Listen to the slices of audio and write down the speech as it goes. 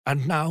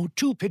And now,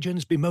 two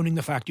pigeons bemoaning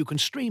the fact you can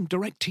stream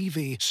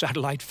DirecTV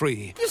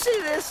satellite-free. You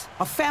see this?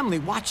 A family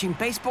watching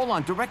baseball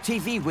on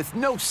DirecTV with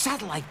no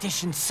satellite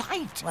dish in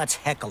sight. Let's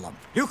heckle them.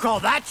 You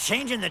call that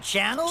changing the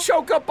channel?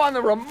 Choke up on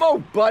the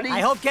remote, buddy. I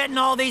hope getting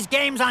all these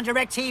games on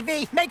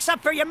DirecTV makes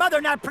up for your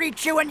mother not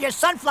pre-chewing your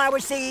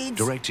sunflower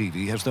seeds.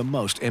 DirecTV has the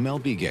most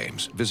MLB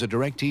games. Visit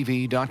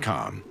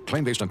DirecTV.com.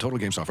 Claim based on total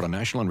games offered on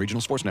national and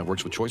regional sports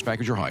networks with choice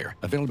package or higher.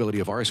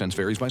 Availability of RSNs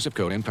varies by zip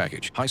code and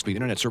package. High-speed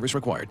internet service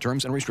required.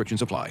 Terms and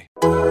restrictions apply.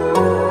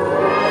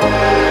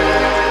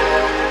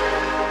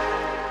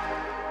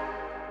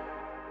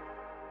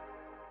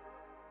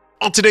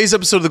 On today's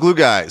episode of The Glue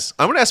Guys,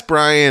 I'm going to ask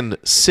Brian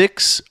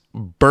 6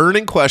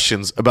 burning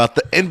questions about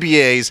the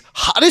NBA's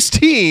hottest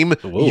team,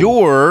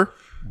 your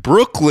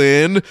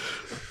Brooklyn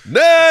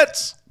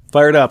Nets.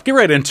 Fired up. Get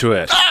right into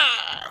it.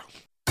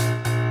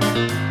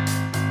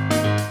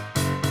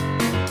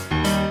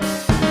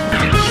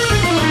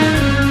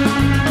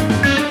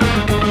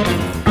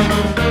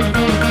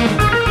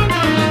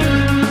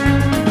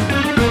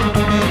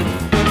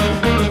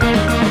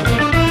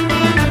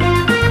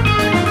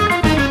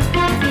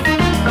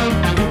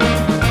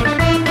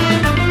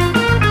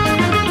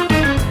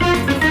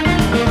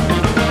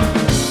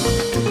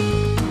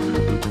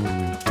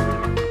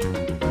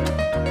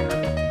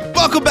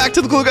 Welcome back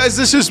to The Glue Guys.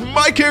 This is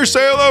Mike here.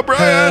 Say hello,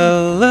 Brian.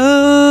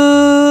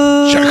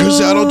 Hello. Check us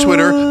out on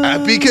Twitter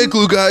at BK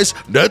Glue Guys,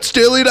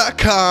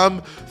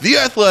 netsdaily.com, The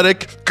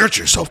Athletic. Get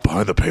yourself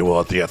behind the paywall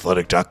at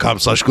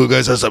theathletic.com/Glue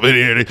Guys. That's under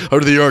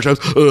the arch house.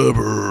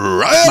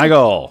 Brian.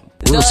 Michael.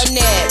 The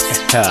Nets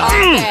are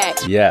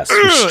back. Yes.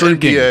 We're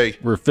streaking.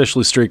 NBA. We're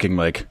officially streaking,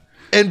 Mike.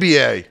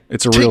 NBA.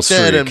 It's a real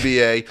Take that, streak.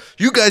 NBA.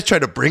 You guys try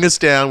to bring us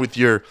down with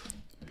your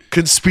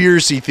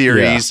conspiracy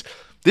theories. Yeah.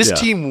 This Yeah.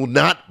 team will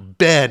not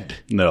bend.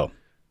 No.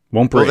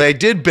 Won't break. Well, they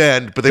did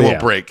bend, but they won't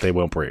break. They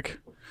won't break.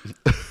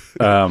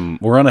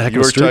 We're on a heck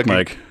of a streak,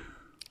 Mike.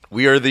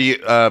 We are the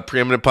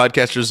preeminent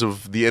podcasters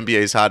of the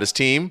NBA's hottest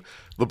team,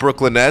 the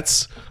Brooklyn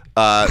Nets.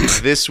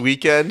 This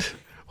weekend,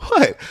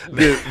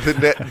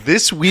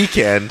 this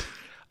weekend,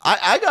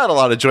 I got a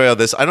lot of joy on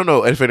this. I don't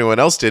know if anyone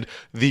else did.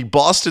 The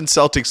Boston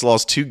Celtics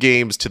lost 2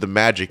 games to the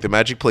Magic. The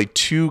Magic played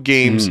 2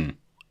 games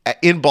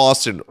in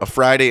Boston, a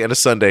Friday and a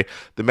Sunday.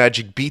 The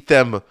Magic beat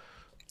them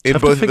in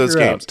both of those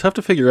games. Tough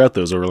to figure out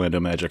those Orlando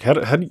Magic. How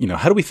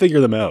do we figure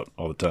them out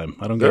all the time?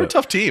 I don't get it. They're a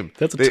tough team.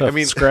 That's a tough,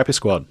 scrappy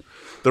squad.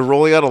 They're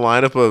rolling out a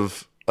lineup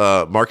of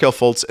Markelle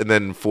Fultz and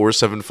then 4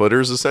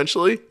 7-footers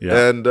essentially,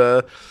 and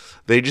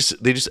they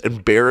just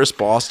embarrass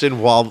Boston.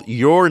 While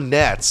your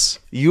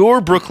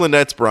Brooklyn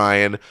Nets,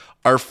 Brian,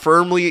 are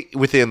firmly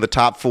within the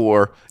top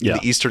 4 in the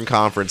Eastern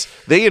Conference.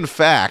 They in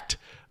fact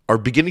are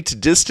beginning to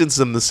distance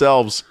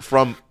themselves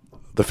from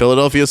the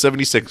Philadelphia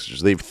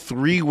 76ers. They have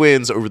 3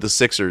 wins over the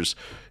Sixers,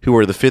 who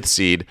are the 5th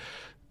seed.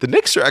 The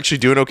Knicks are actually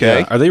doing okay.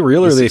 Yeah. Are they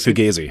real or are they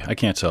fugazi? I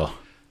can't tell.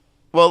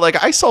 Well,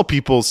 like I saw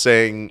people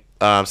saying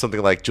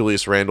something like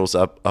Julius Randle's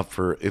up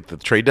for the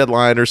trade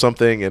deadline or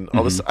something, and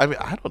all this. I mean,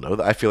 I don't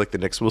know. I feel like the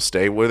Knicks will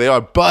stay where they are,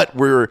 but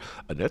we're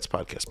a Nets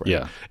podcast,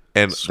 Brian. Yeah,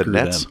 and screw the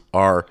Nets them.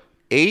 are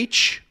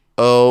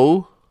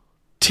HOT.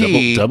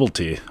 Double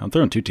T. I'm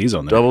throwing 2 T's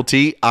on there. Double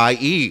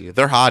T-I-E.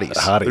 They're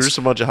hotties. They're just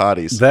a bunch of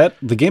hotties.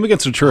 The game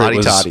against Detroit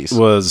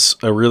was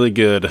a really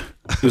good.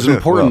 It was an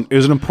important. It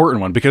was an important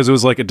one because it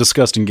was like a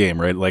disgusting game,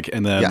 right? Like,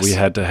 and then we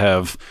had to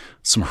have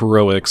some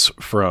heroics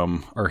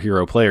from our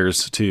hero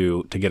players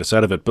to get us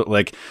out of it. But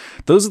like,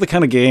 those are the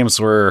kind of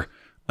games where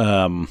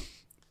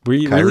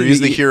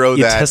Kyrie's the hero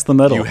you that test the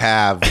metal. you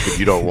have, but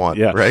you don't want.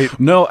 Right?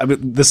 No, I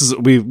mean,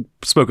 we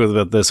spoke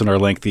about this in our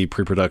lengthy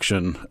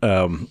pre-production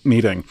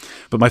meeting.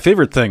 But my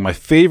favorite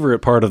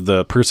part of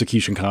the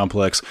persecution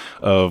complex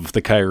of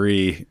the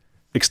Kyrie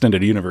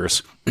extended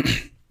universe,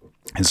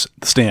 his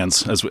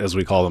stands, as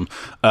we call them,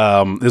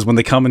 is when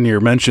they come in your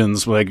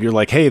mentions, like you're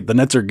like, hey, the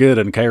Nets are good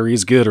and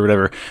Kyrie's good or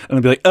whatever, and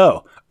I'll be like,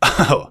 oh,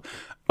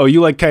 you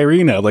like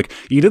Kyrie now. Like,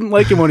 you didn't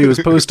like him when he was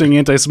posting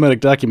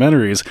anti-Semitic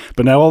documentaries,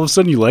 but now all of a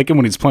sudden you like him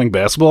when he's playing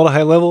basketball at a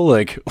high level?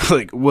 Like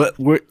what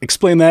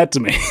explain that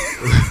to me.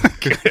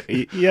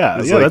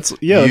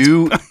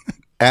 You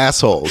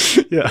assholes.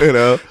 Yeah. You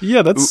know?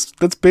 Yeah, that's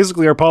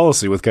basically our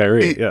policy with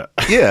Kyrie. Yeah.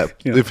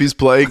 If he's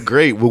playing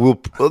great,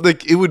 we'll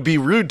like it would be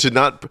rude to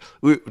not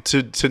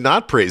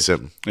praise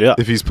him. Yeah.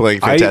 If he's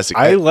playing fantastic.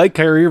 I like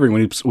Kyrie Irving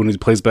when he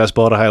plays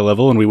basketball at a high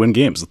level and we win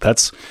games.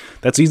 That's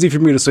easy for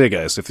me to say,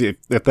 guys. If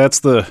that's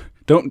the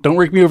don't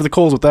rake me over the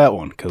coals with that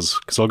one because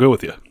I'll go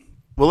with you.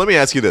 Well, let me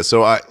ask you this.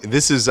 So I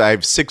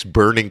have 6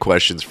 burning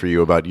questions for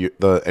you about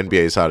the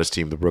NBA's hottest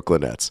team, the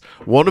Brooklyn Nets.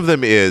 One of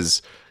them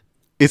is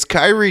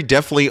Kyrie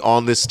definitely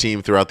on this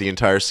team throughout the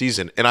entire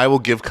season? And I will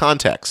give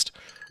context,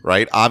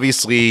 right?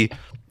 Obviously,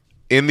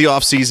 in the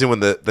offseason when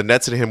the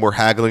Nets and him were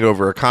haggling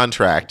over a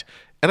contract,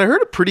 and I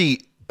heard a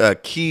pretty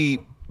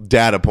key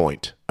data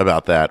point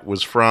about that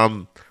was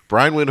from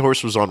Brian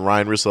Windhorst was on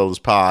Ryan Russillo's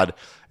pod,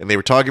 and they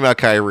were talking about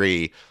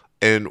Kyrie,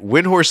 and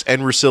Windhorst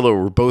and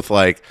Russillo were both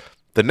like,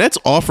 the Nets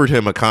offered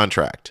him a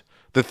contract.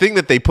 The thing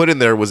that they put in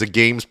there was a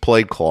games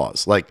played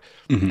clause. Like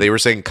they were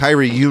saying,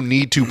 Kyrie, you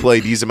need to play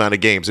these amount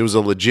of games. It was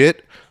a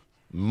legit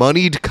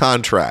moneyed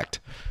contract.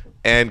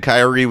 And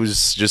Kyrie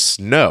was just,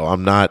 no,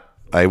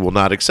 I will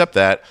not accept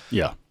that.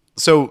 Yeah.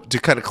 So to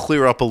kind of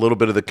clear up a little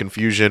bit of the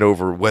confusion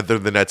over whether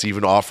the Nets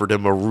even offered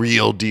him a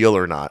real deal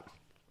or not.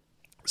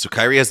 So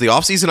Kyrie has the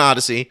offseason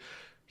odyssey.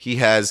 He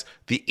has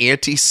the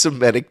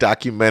anti-Semitic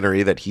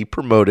documentary that he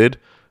promoted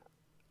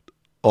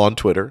on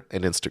Twitter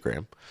and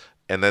Instagram.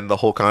 And then the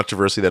whole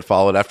controversy that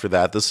followed after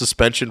that, the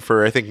suspension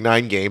for, I think,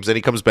 9 games. Then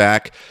he comes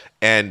back.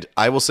 And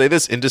I will say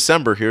this, in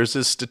December, here's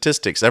his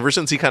statistics. Ever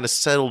since he kind of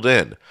settled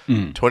in,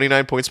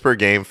 29 points per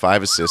game,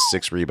 5 assists,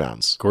 6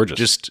 rebounds.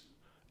 Gorgeous.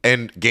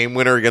 And game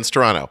winner against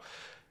Toronto.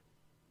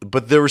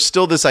 But there was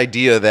still this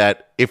idea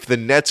that if the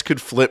Nets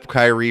could flip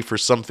Kyrie for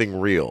something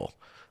real,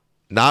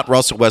 not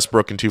Russell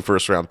Westbrook and 2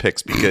 first-round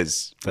picks,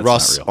 because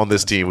Russ on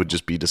this team would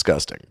just be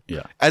disgusting.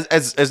 Yeah.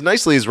 As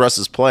nicely as Russ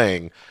is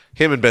playing,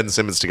 him and Ben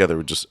Simmons together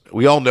would just,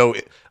 we all know,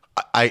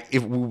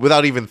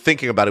 without even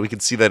thinking about it, we can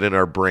see that in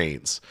our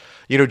brains.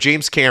 You know,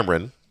 James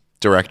Cameron,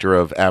 director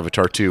of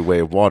Avatar 2, Way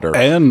of Water.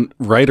 And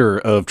writer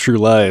of True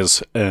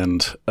Lies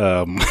and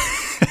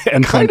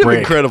and kind of Break.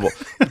 Incredible.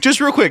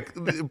 Just real quick,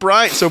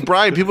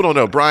 Brian, people don't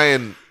know,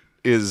 Brian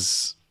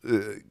is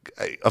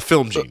a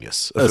film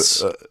genius. A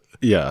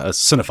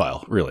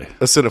cinephile, really.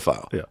 A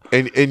cinephile. Yeah.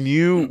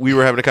 And we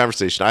were having a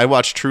conversation. I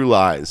watched True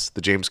Lies,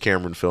 the James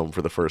Cameron film,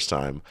 for the first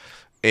time.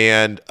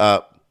 And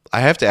I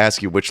have to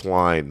ask you which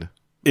line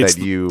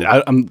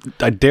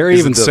I dare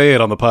even say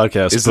it on the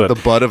podcast. Is it the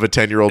butt of a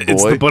 10-year-old boy?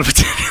 It's the butt of a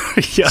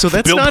 10-year-old. Yeah, so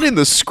that's not in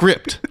the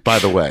script, by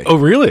the way. Oh,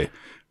 really?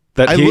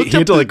 That he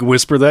had to like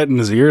whisper that in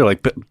his ear,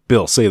 like,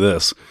 Bill, say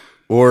this.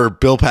 Or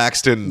Bill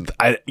Paxton.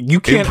 You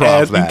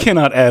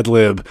cannot ad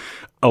lib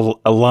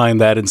a line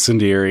that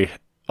incendiary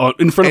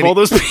in front of all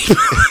those people.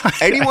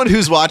 Anyone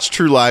who's watched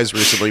True Lies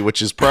recently,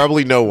 which is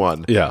probably no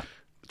one. Yeah.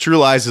 True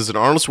Lies is an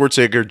Arnold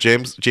Schwarzenegger,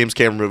 James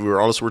Cameron movie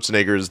where Arnold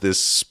Schwarzenegger is this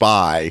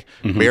spy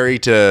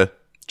married to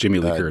Jamie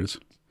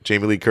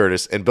Lee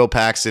Curtis. And Bill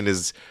Paxton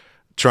is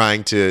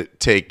trying to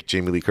take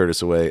Jamie Lee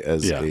Curtis away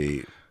as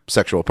a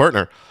sexual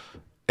partner.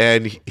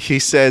 And he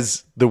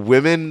says, the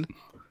women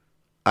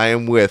I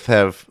am with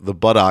have the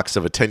buttocks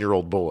of a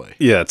 10-year-old boy.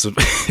 Yeah,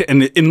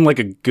 and in like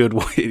a good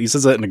way. He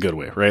says that in a good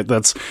way, right?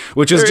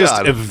 Which is very just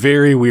odd. A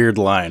very weird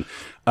line.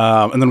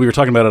 And then we were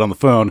talking about it on the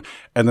phone,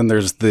 and then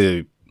there's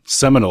the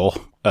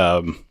seminal,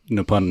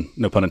 no pun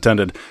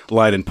intended,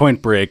 line in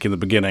Point Break in the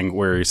beginning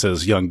where he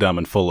says young, dumb,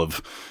 and full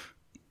of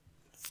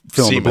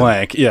fill in the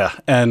blank. Yeah.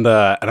 And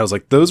I was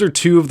like, those are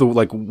 2 of the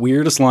like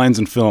weirdest lines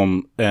in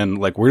film. And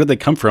like, where did they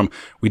come from?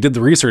 We did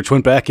the research,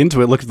 went back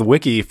into it, looked at the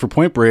wiki for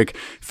Point Break,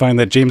 find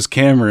that James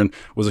Cameron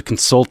was a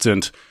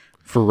consultant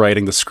for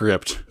writing the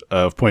script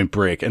of Point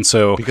Break. And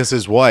so because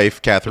his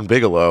wife, Catherine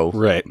Bigelow,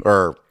 right.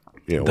 Or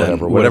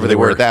whatever they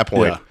were at that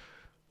point.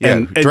 Yeah.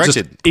 And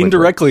directed just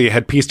indirectly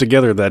had pieced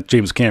together that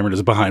James Cameron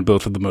is behind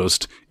both of the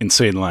most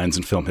insane lines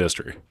in film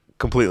history.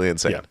 Completely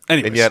insane. Yeah.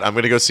 Anyways. And yet I'm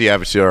going to go see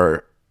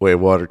Avatar Way of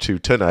Water 2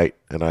 tonight,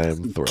 and I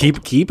am thrilled.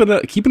 Keep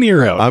an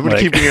ear out. I'm going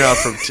to keep an ear out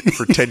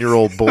for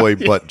 10-year-old boy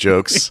butt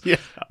jokes,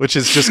 which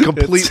is just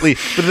completely.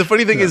 But the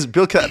funny thing is,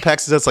 Bill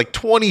Paxton has like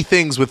 20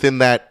 things within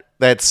that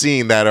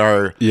scene that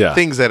are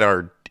things that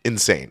are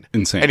insane.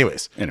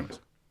 Anyways,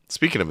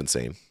 speaking of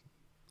insane,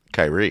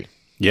 Kyrie.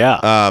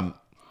 Yeah.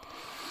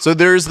 So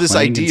there's this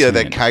idea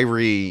that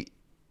Kyrie,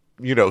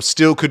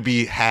 still could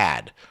be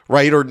had,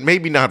 right? Or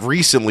maybe not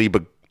recently,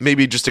 but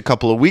maybe just a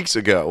couple of weeks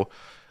ago.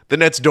 The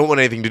Nets don't want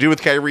anything to do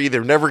with Kyrie.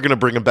 They're never going to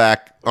bring him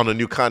back on a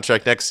new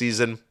contract next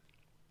season.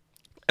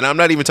 And I'm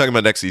not even talking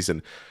about next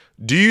season.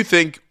 Do you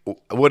think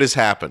what has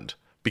happened?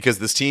 Because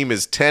this team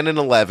is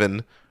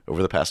 10-11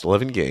 over the past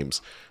 11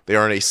 games. They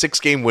are on a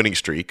 6-game winning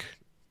streak,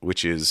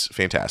 which is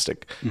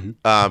fantastic.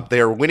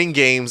 They are winning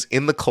games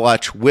in the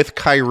clutch with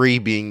Kyrie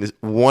being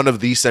one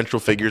of the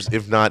central figures,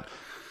 if not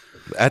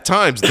at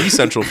times the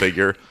central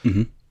figure.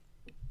 I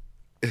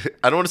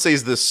don't want to say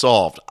is this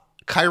solved.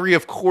 Kyrie,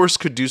 of course,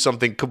 could do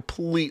something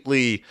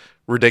completely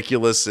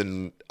ridiculous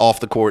and off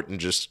the court and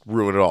just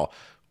ruin it all.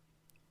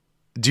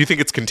 Do you think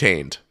it's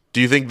contained?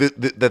 Do you think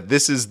that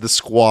this is the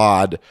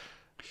squad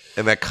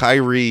and that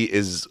Kyrie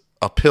is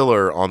a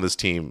pillar on this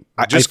team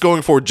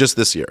going forward just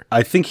this year?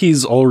 I think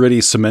he's already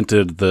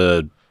cemented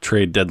the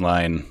trade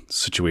deadline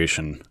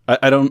situation.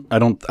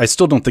 I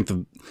still don't think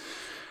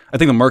I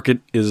think the market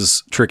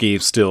is tricky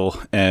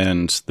still,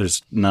 and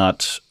there's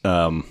not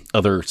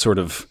other sort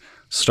of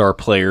star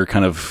player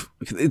kind of.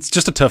 It's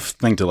just a tough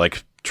thing to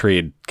like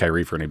trade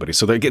Kyrie for anybody.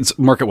 So that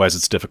market wise,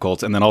 it's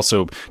difficult, and then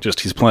also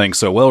just he's playing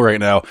so well right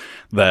now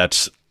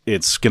that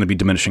it's going to be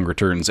diminishing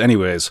returns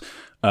anyways.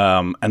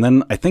 And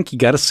then I think you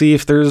got to see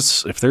if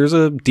there's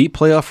a deep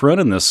playoff run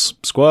in this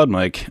squad,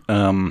 Mike.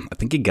 I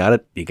think you got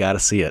it. You got to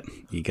see it.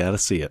 You got to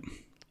see it.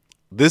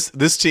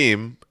 This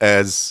team,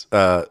 as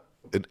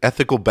an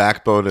ethical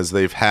backbone as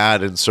they've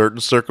had in certain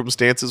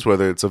circumstances,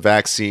 whether it's a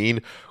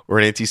vaccine or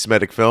an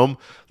anti-Semitic film,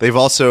 they've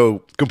also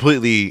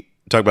completely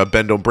talk about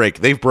bend don't break.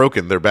 They've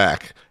broken their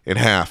back in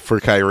half for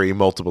Kyrie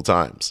multiple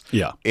times.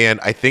 Yeah. And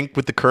I think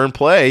with the current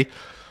play,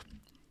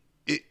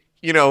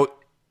 because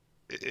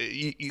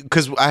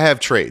I have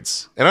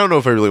trades, and I don't know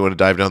if I really want to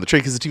dive down the trade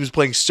because the team is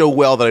playing so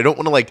well that I don't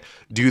want to like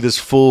do this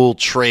full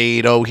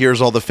trade. Oh,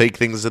 here's all the fake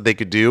things that they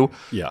could do.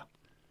 Yeah.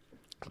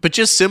 But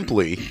just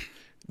simply,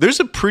 there's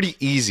a pretty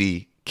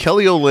easy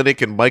Kelly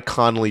Olynyk and Mike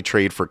Conley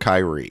trade for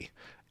Kyrie.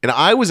 And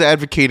I was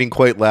advocating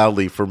quite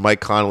loudly for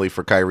Mike Conley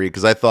for Kyrie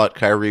because I thought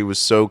Kyrie was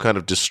so kind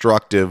of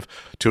destructive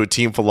to a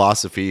team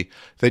philosophy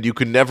that you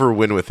could never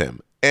win with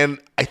him. And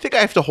I think I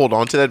have to hold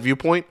on to that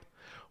viewpoint.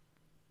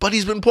 But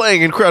he's been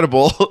playing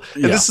incredible.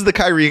 And this is the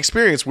Kyrie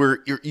experience where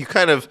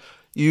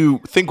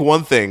you think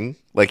one thing,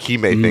 like he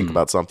may think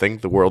about something,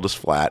 the world is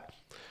flat.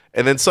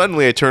 And then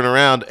suddenly I turn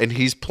around and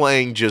he's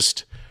playing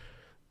just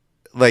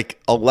like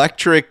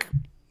electric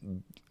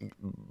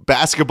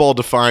basketball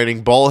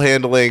defining, ball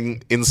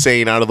handling,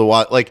 insane out of the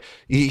water. Like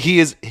he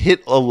has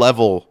hit a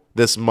level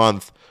this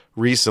month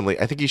recently.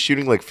 I think he's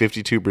shooting like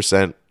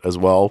 52% as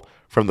well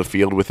from the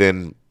field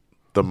within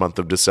the month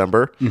of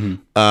December.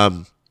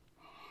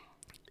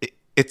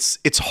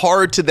 It's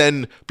hard to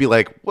then be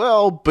like,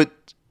 well, but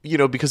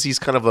because he's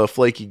kind of a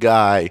flaky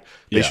guy,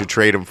 they should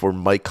trade him for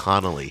Mike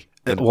Conley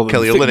and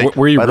Kelly Olynyk.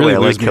 Where you By the really way, I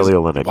like lose me Kelly is-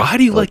 Olynyk. Why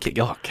do you like it?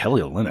 Oh,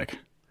 Kelly Olynyk.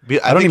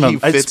 I don't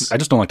even. I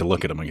just don't like to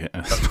look at him again.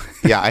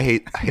 Yeah, I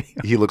hate.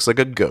 He looks like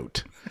a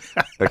goat.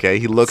 Okay,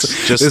 he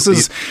looks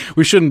just.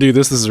 We shouldn't do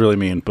this. This is really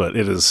mean, but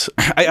it is.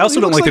 I also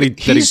don't like that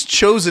he's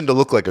chosen to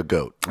look like a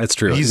goat. That's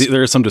true.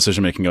 There is some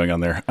decision making going on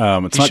there. It's He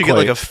not should quite get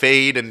like a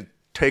fade and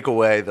take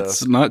away the.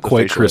 It's not the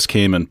quite facial Chris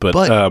hair. Kaman,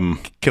 but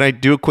Can I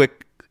do a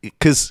quick?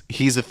 Because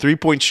he's a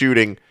 3-point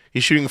shooting.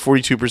 He's shooting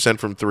 42%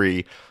 from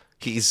three.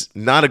 He's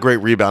not a great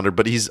rebounder,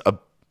 but he's a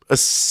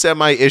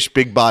semi-ish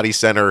big body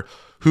center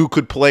who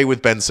could play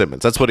with Ben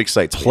Simmons. That's what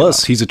excites me.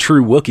 plus he's a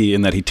true Wookiee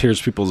in that he tears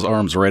people's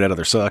arms right out of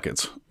their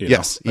sockets.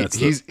 Yes,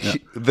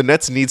 the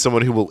Nets need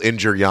someone who will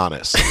injure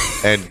Giannis,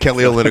 and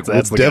Kelly Olynyk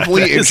will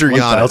definitely injure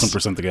Giannis.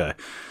 1,000% the guy.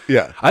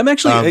 Yeah, I'm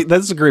actually.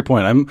 That's a great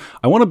point.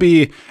 I want to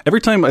be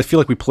every time I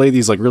feel like we play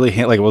these like really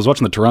like I was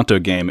watching the Toronto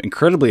game,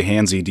 incredibly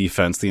handsy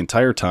defense the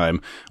entire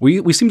time.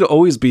 We seem to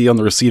always be on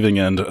the receiving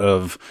end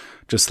of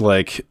just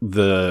like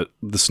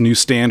this new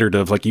standard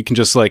of like you can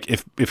just like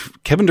if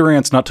Kevin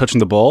Durant's not touching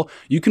the ball,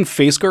 you can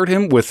face guard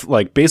him with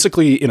like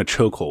basically in a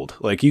chokehold.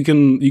 Like you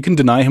can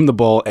deny him the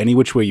ball any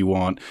which way you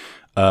want.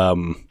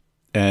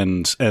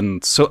 And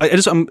so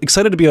I'm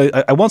excited to be.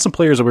 I want some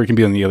players where we can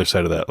be on the other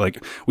side of that.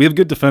 Like we have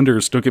good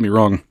defenders. Don't get me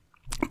wrong.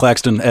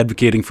 Claxton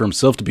advocating for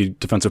himself to be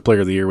Defensive Player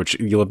of the Year, which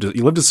you love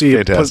to see.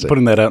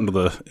 Putting that out into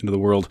the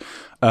world.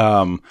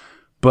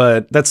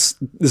 But this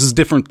is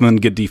different than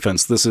good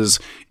defense. This is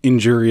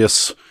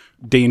injurious,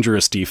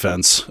 dangerous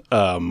defense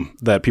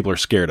that people are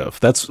scared of.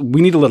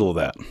 We need a little of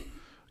that.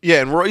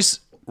 Yeah, and Royce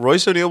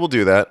O'Neal will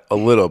do that a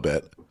little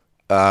bit.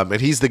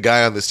 And he's the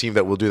guy on this team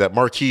that will do that.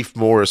 Markieff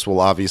Morris will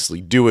obviously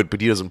do it,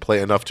 but he doesn't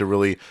play enough to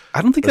really.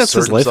 I don't think that's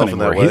his life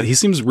anymore. He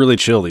seems really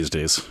chill these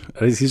days.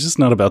 He's just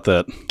not about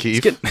that.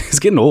 He's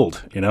getting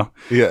old,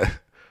 Yeah,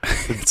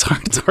 it's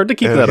hard to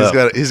keep that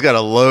up. He's got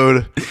a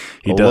load.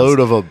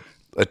 Load of a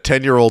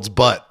 10-year-old's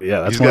butt.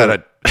 Yeah, he's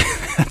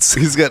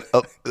got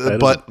a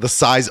butt the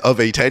size of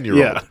a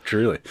 10-year-old. Yeah,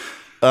 truly.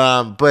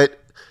 But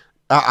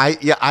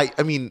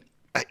I mean.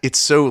 It's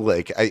so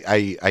like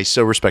I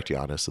so respect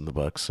Giannis and the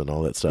Bucks and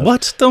all that stuff.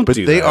 What? Don't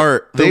do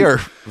that. They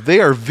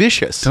are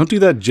vicious. Don't do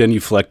that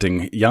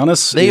genuflecting.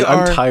 Giannis,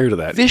 I'm tired of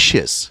that.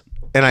 Vicious.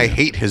 And I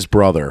hate his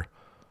brother.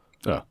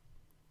 Oh.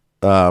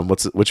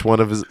 Which one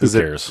of his Who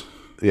cares?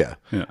 Yeah.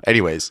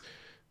 Anyways,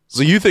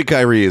 so you think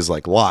Kyrie is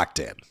like locked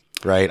in,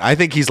 right? I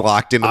think he's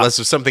locked in unless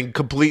there's something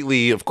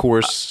completely, of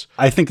course.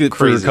 I think that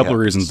for a couple of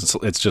reasons,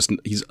 it's just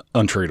he's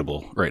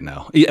untradeable right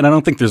now, and I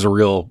don't think there's a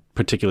real,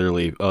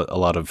 particularly a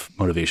lot of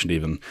motivation to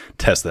even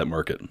test that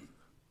market.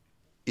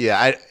 Yeah,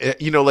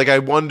 I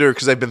wonder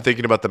because I've been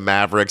thinking about the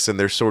Mavericks and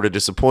they're sort of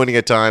disappointing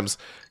at times.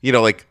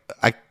 I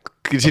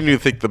continue to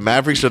think the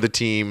Mavericks are the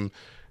team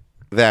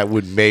that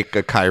would make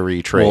a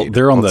Kyrie trade. Well,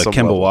 they're on the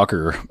Kemba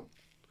Walker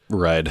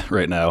ride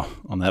right now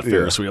on that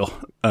Ferris wheel.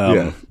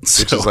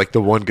 Which is like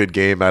the one good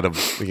game out of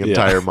the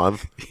entire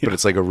month, but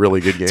it's like a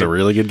really good game. It's a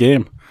really good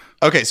game.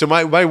 Okay, so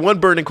my one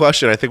burning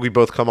question, I think we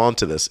both come on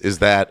to this, is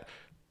that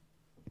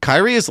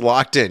Kyrie is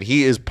locked in.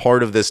 He is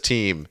part of this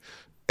team,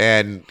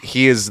 and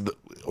he is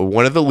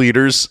one of the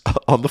leaders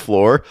on the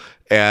floor,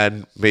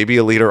 and maybe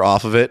a leader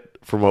off of it.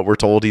 From what we're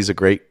told, he's a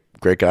great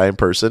guy in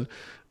person.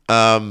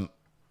 And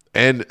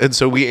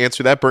so we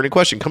answer that burning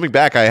question. Coming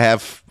back, I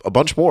have a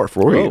bunch more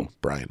for you,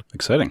 Brian.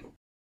 Exciting.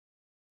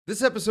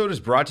 This episode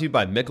is brought to you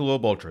by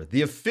Michelob Ultra,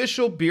 the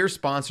official beer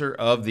sponsor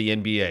of the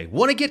NBA.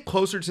 Want to get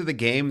closer to the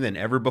game than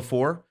ever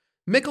before?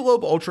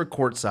 Michelob Ultra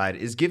Courtside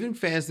is giving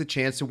fans the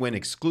chance to win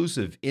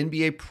exclusive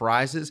NBA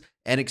prizes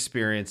and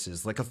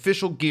experiences like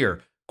official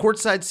gear,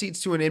 courtside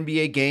seats to an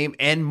NBA game,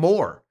 and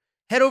more.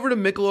 Head over to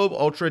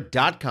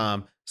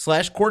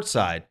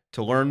MichelobUltra.com/courtside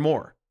to learn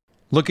more.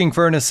 Looking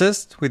for an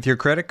assist with your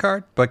credit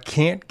card but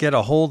can't get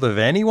a hold of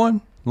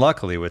anyone?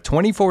 Luckily, with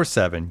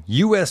 24/7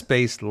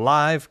 US-based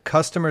live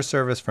customer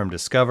service from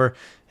Discover,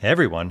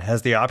 everyone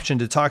has the option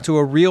to talk to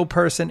a real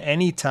person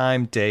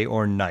anytime, day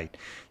or night.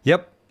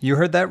 Yep, you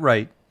heard that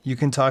right. You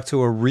can talk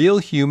to a real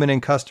human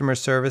in customer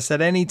service at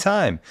any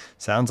time.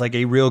 Sounds like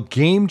a real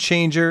game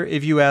changer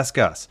if you ask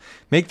us.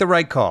 Make the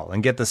right call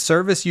and get the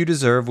service you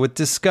deserve with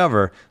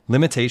Discover.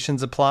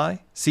 Limitations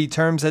apply. See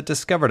terms at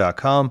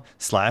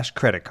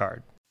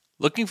discover.com/creditcard.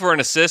 Looking for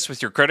an assist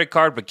with your credit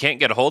card but can't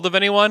get a hold of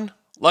anyone?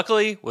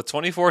 Luckily, with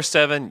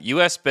 24/7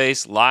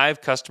 US-based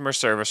live customer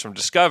service from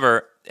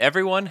Discover,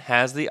 everyone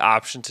has the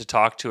option to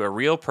talk to a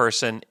real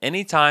person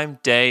anytime,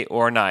 day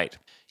or night.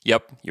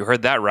 Yep, you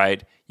heard that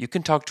right. You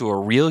can talk to a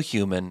real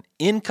human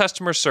in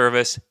customer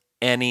service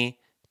any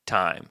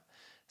time.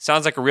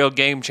 Sounds like a real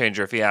game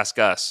changer if you ask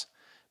us.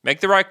 Make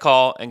the right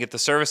call and get the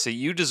service that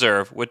you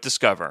deserve with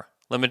Discover.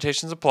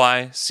 Limitations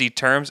apply. See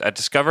terms at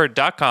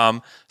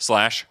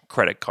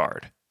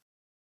discover.com/creditcard.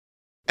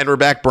 And we're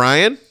back,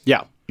 Brian.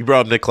 Yeah. You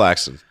brought up Nick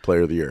Claxton,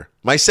 Player of the Year.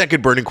 My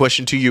second burning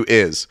question to you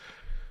is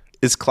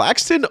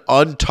Claxton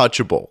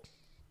untouchable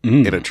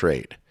in a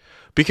trade?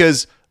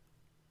 Because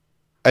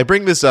I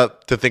bring this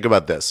up to think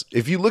about this.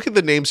 If you look at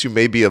the names who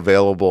may be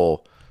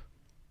available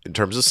in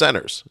terms of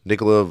centers,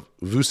 Nikola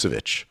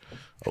Vucevic,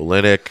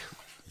 Olynyk,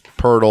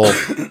 Pirtle,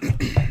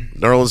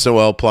 Nerlens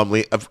Noel,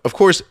 Plumlee. Of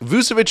course,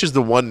 Vucevic is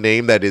the one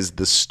name that is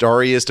the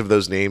starriest of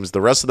those names.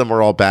 The rest of them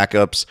are all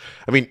backups.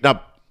 I mean,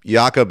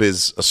 Jakob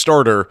is a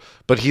starter,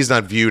 but he's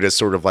not viewed as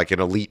sort of like an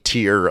elite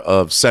tier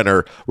of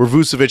center, where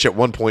Vucevic at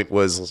one point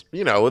was,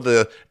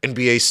 the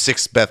NBA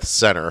sixth best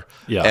center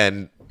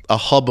and a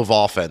hub of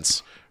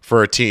offense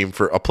for a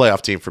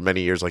playoff team for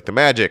many years like the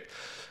Magic.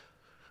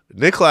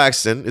 Nick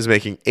Claxton is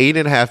making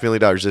 $8.5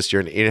 million this year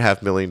and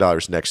 $8.5 million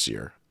next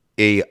year.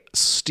 A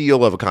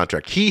steal of a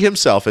contract. He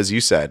himself, as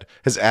you said,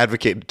 has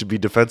advocated to be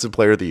Defensive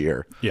Player of the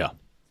Year. Yeah.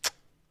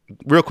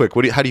 Real quick,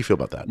 how do you feel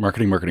about that?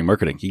 Marketing.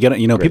 You get it.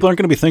 People aren't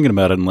going to be thinking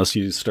about it unless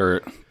you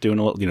start doing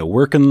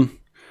working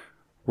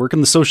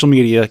the social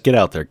media. Get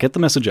out there. Get the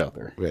message out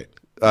there. Right.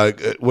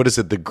 What is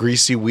it? The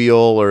greasy wheel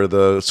or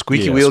the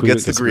squeaky wheel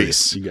gets the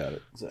grease. You got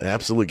it. Exactly.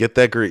 Absolutely. Get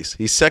that grease.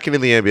 He's second in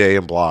the NBA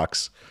in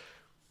blocks.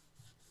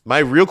 My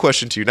real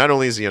question to you, not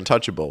only is he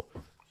untouchable,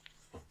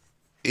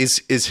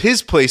 is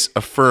his place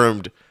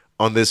affirmed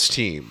on this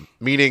team?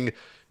 Meaning,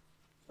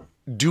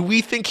 do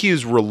we think he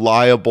is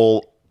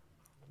reliable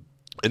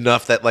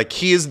enough that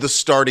he is the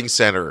starting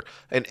center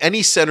and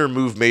any center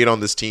move made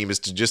on this team is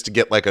to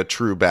get a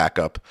true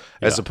backup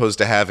as opposed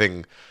to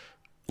having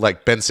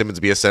Ben Simmons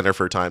be a center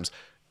for times?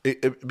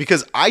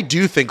 Because I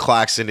do think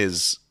Claxton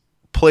is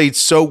played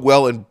so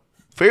well and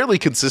fairly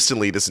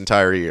consistently this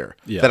entire year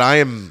that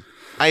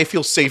I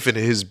feel safe in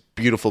his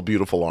beautiful,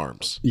 beautiful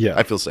arms. Yeah.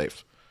 I feel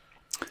safe.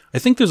 I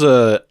think there's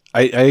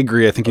I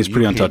agree. I think he's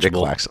pretty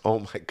untouchable. Oh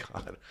my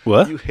God.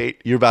 What?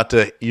 You're about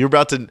to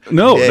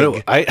No,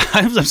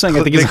 I'm saying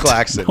I think he's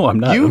Claxton. No, I'm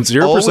not. I'm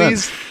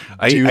 0%.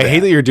 I hate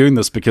that you're doing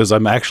this because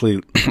I'm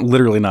actually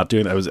literally not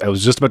doing it. I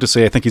was just about to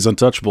say I think he's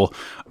untouchable.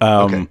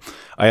 Okay.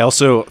 I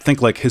also think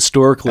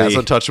historically as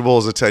untouchable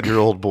as a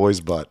 10-year-old boy's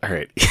butt. All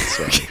right.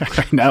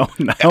 now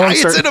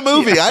it's in a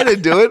movie. I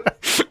didn't do it.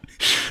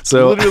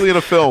 So literally in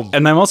a film.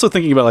 And I'm also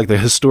thinking about the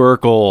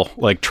historical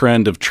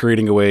trend of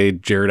trading away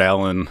Jared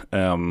Allen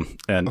and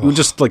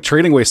just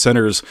trading away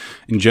centers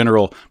in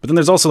general. But then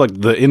there's also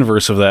the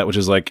inverse of that, which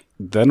is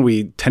then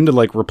we tend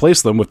to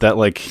replace them with that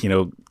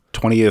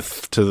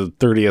 20th to the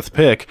 30th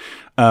pick.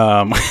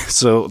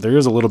 So there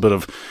is a little bit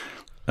of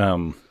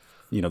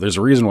there's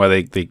a reason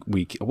why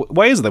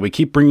why is it that we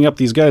keep bringing up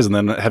these guys and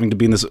then having to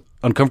be in this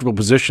uncomfortable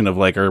position of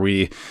are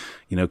we,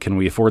 can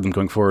we afford them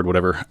going forward,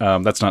 whatever.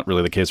 That's not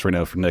really the case right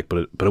now for Nick,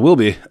 but it will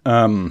be.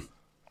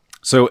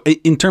 So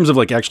in terms of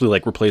actually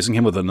replacing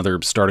him with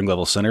another starting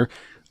level center,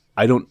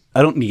 I don't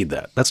need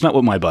that. That's not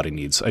what my body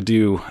needs. I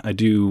do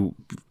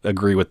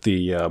agree with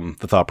the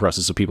thought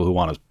process of people who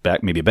want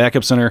maybe a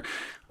backup center.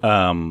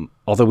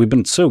 Although we've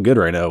been so good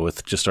right now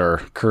with just our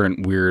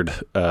current weird,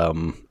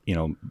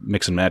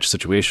 mix and match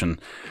situation.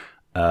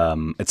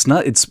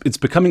 It's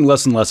becoming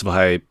less and less of a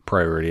high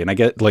priority. And I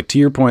get to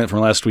your point from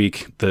last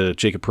week, the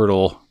Jakob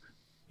Pirtle,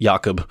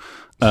 Jakob,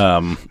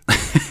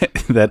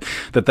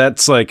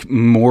 that's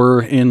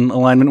more in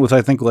alignment with,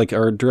 I think,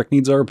 our direct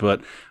needs are.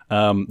 But,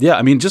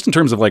 just in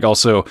terms of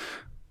also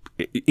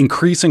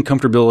increasing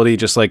comfortability,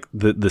 just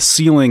the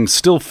ceiling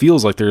still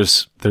feels like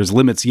there's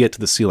limits yet to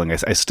the ceiling.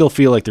 I still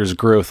feel like there's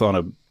growth on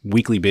a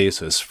weekly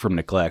basis from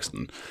Nick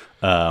Claxton.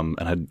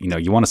 And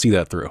you want to see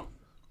that through.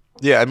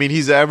 Yeah.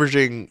 He's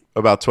averaging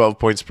about 12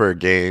 points per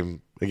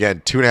game.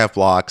 Again, 2.5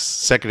 blocks,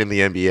 second in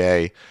the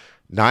NBA,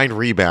 9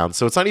 rebounds.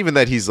 So it's not even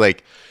that he's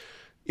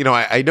you know,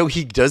 I know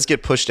he does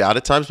get pushed out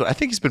at times, but I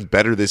think he's been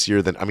better this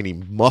year than, I mean, he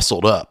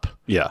muscled up.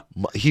 Yeah.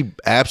 He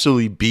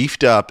absolutely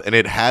beefed up, and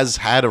it has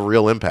had a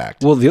real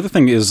impact. Well, the other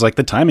thing is like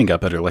the timing got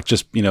better, like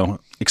just, you know,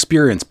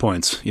 experience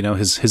points. You know,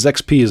 his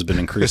XP has been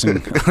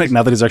increasing. Like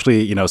now that he's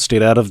actually, you know,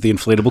 stayed out of the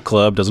inflatable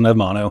club, doesn't have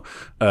mono,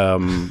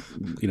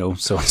 you know,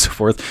 so on and so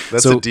forth.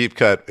 That's so, a deep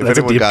cut. If that's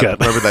anyone a deep cut.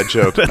 remember that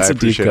joke, That's I a deep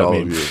appreciate cut all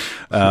meme.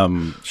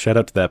 of you. Shout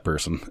out to that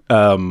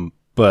person.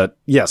 But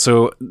yeah,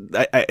 so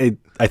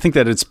I think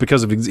that it's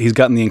because of he's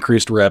gotten the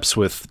increased reps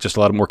with just a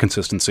lot more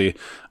consistency,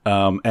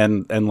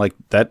 and like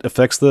that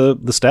affects the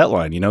stat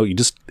line. You know,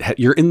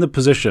 you're in the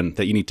position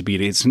that you need to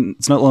be. It's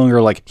not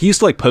longer like he used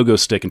to like pogo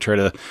stick and try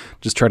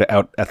to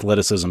out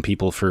athleticism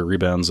people for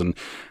rebounds. And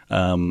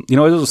you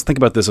know, I just think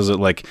about this as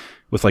like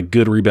with like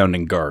good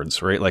rebounding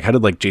guards, right? Like how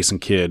did like Jason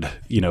Kidd,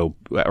 you know,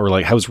 or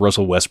like how is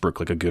Russell Westbrook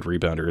like a good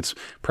rebounder? It's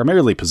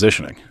primarily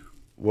positioning.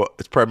 Well,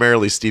 it's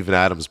primarily Steven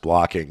Adams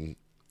blocking.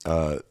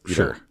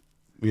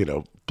 You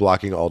know,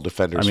 blocking all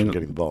defenders from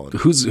getting the ball.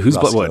 Who's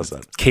what?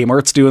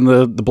 Kmart's doing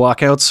the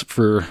blockouts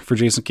for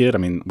Jason Kidd. I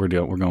mean, we're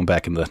going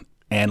back in the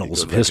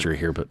annals of history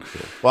here, but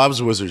well, I was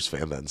a Wizards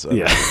fan then, so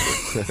yeah,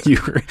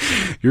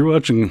 you're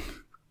watching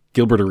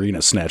Gilbert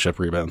Arenas snatch up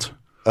rebounds.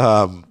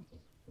 So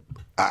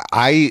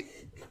I've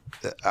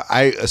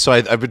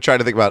been trying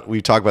to think about.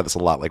 We talk about this a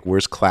lot. Like,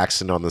 where's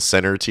Claxton on the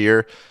center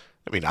tier?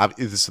 I mean,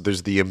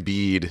 there's the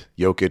Embiid,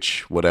 Jokic,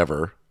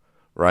 whatever,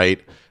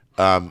 right?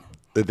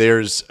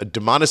 There's a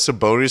Domantas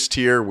Sabonis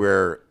tier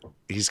where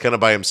he's kind of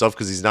by himself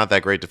because he's not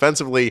that great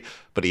defensively,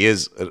 but he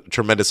is a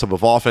tremendous hub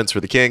of offense for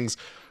the Kings.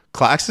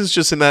 Claxton's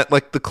just in that,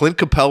 like, the Clint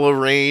Capella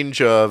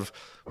range of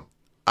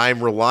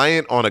I'm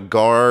reliant on a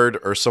guard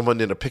or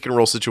someone in a pick and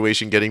roll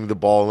situation getting me the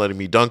ball and letting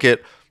me dunk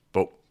it,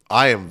 but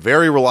I am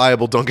very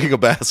reliable dunking a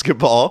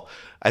basketball.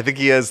 I think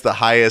he has the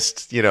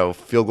highest, you know,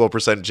 field goal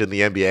percentage in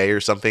the NBA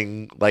or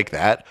something like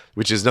that,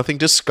 which is nothing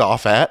to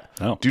scoff at.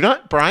 No. Do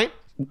not, Brian.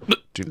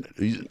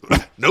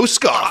 No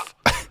scoff.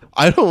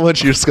 I don't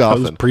want you to scoff.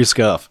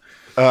 Pre-scuff.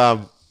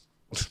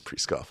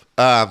 Pre-scuff.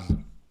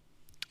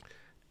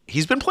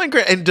 He's been playing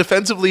great, and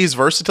defensively, his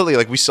versatility.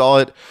 Like we saw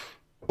it.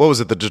 What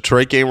was it? The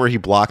Detroit game where he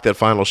blocked that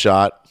final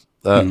shot,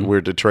 where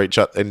Detroit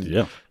shot,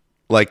 and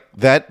like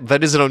that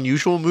is an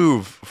unusual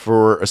move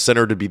for a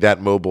center to be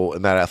that mobile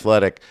and that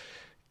athletic.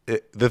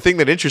 The thing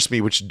that interests me,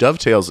 which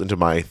dovetails into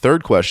my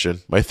third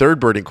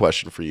burning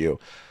question for you.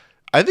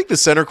 I think the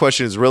center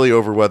question is really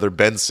over whether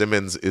Ben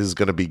Simmons is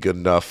going to be good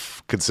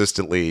enough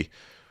consistently,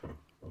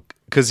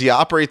 because he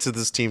operates at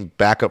this team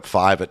backup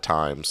 5 at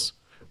times,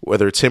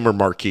 whether it's him or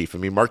Markieff. I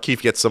mean,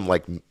 Markieff gets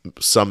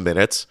some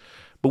minutes,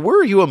 but where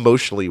are you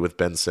emotionally with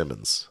Ben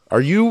Simmons?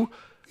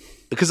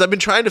 Because I've been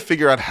trying to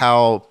figure out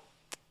how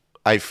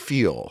I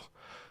feel.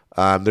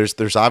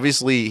 There's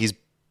obviously he's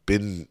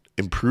been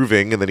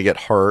improving, and then he got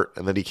hurt,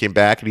 and then he came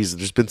back, and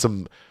there's been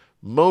some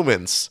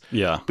moments.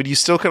 Yeah, but you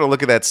still kind of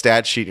look at that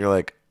stat sheet, and you're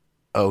like,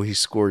 oh, he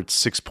scored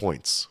 6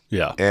 points.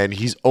 Yeah. And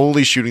he's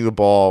only shooting the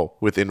ball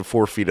within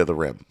 4 feet of the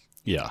rim.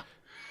 Yeah.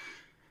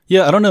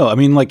 Yeah, I don't know. I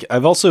mean, like,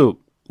 I've also,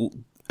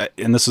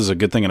 and this is a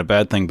good thing and a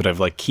bad thing, but I've,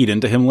 like, keyed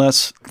into him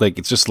less. Like,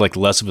 it's just, like,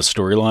 less of a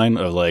storyline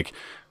of, like,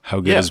 how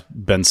good is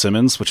Ben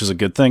Simmons, which is a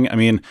good thing. I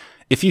mean,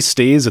 if he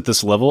stays at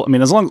this level, I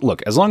mean, as long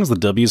as the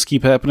W's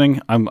keep happening,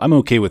 I'm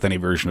okay with any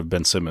version of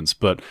Ben Simmons.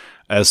 But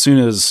as soon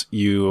as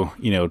you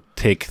know,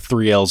 take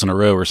 3 L's in a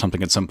row or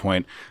something at some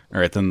point,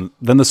 all right, then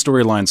the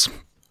storylines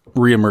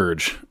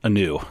reemerge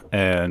anew,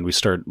 and we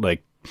start,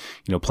 like,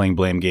 you know, playing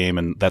blame game,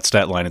 and that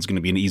stat line is going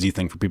to be an easy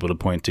thing for people to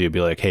point to, be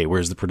like, hey,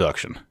 where's the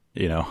production,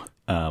 you know?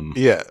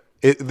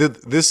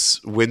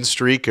 This win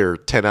streak, or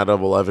 10 out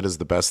of 11, is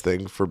the best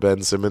thing for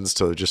Ben Simmons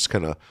to just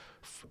kind of,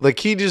 like,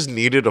 he just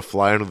needed to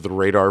fly under the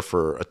radar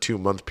for a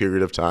 2-month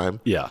period of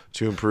time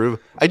to improve.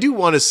 I do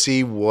want to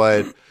see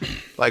what,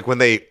 like, when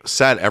they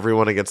sat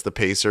everyone against the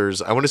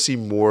Pacers, I want to see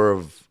more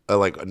of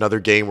like another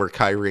game where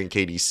Kyrie and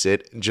KD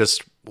sit, and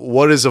just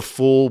what is a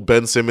full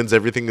Ben Simmons,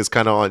 everything is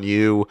kind of on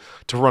you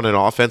to run an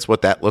offense,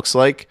 what that looks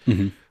like.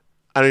 Mm-hmm.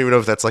 I don't even know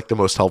if that's like the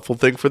most helpful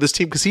thing for this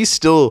team, because he's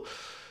still,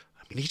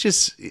 I mean, he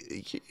just,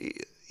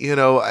 you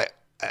know,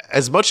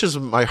 as much as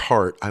my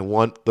heart, I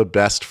want the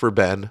best for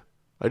Ben.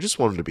 I just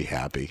want him to be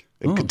happy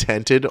and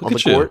contented on the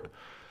court.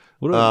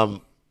 What a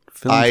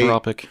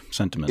philanthropic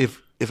sentiment.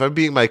 If I'm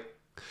being my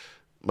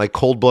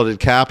cold-blooded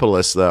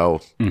capitalist,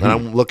 though, and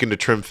I'm looking to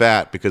trim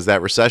fat because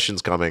that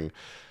recession's coming,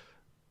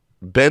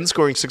 Ben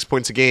scoring 6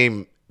 points a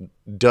game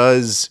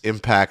does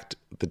impact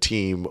the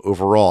team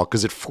overall,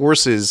 because it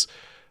forces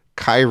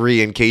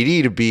Kyrie and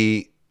KD to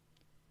be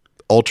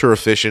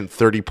ultra-efficient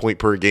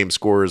 30-point-per-game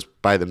scorers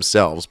by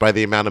themselves, by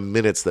the amount of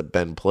minutes that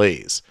Ben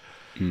plays.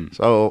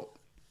 So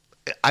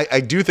I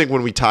do think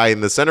when we tie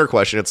in the center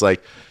question, it's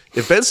like,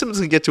 if Ben Simmons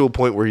can get to a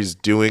point where he's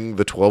doing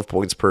the 12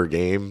 points per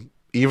game,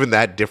 even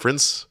that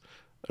difference,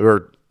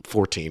 or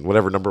 14,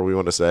 whatever number we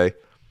want to say,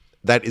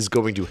 that is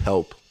going to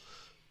help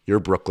your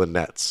Brooklyn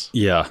Nets.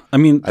 Yeah. I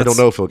mean, I don't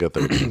know if he'll get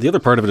there. The other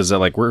part of it is that,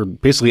 like, we're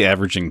basically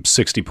averaging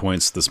 60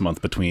 points this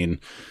month between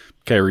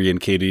Kyrie and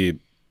KD.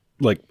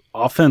 Like,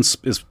 offense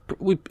it's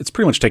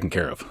pretty much taken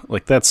care of.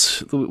 Like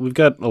we've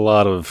got a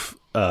lot of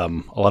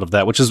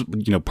that, which is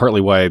partly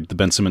why the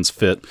Ben Simmons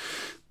fit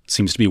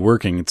seems to be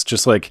working. It's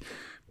just like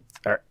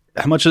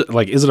how much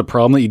is it a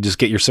problem that you just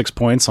get your 6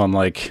 points on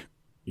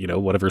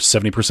whatever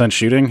 70%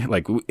 shooting?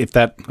 Like if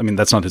that, I mean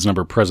that's not his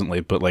number presently,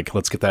 but like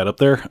let's get that up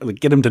there. Like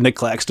get him to Nick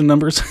Claxton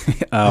numbers.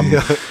 Then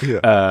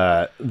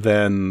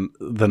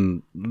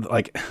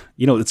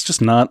it's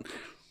just not.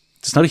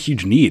 It's not a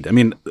huge need. I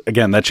mean,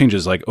 again, that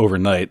changes like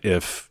overnight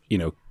if,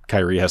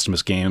 Kyrie has to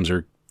miss games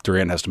or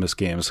Durant has to miss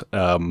games.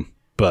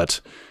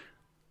 But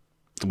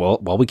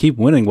while we keep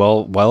winning,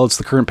 while it's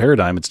the current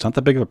paradigm, it's not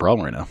that big of a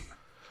problem right now.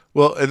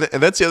 Well, and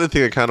that's the other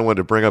thing I kind of wanted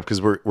to bring up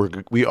because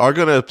we are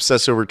going to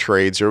obsess over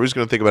trades. You're always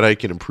going to think about how you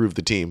can improve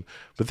the team.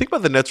 But think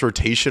about the Nets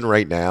rotation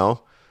right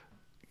now.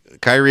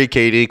 Kyrie,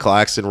 KD,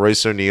 Claxton,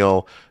 Royce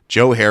O'Neal,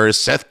 Joe Harris,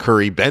 Seth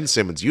Curry, Ben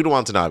Simmons, Yuta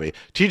Watanabe,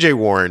 TJ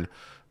Warren,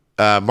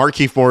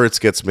 Markieff Morris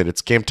gets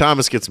minutes. Cam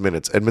Thomas gets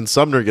minutes. Edmund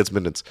Sumner gets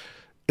minutes.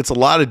 It's a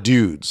lot of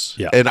dudes.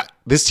 Yeah. And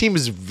this team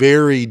is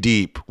very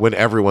deep when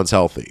everyone's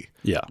healthy.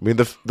 Yeah. I mean,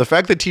 the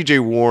fact that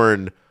TJ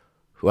Warren,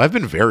 who I've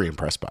been very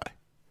impressed by,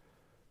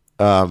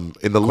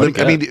 in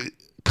the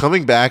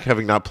coming back,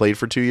 having not played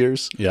for 2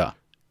 years. Yeah.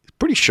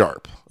 Pretty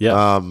sharp.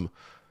 Yeah.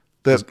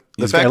 I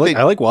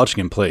like watching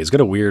him play. He's got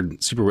a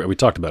super weird, we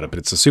talked about it, but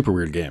it's a super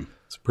weird game.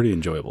 It's pretty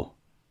enjoyable.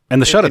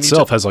 And the shot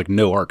itself has like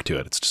no arc to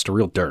it. It's just a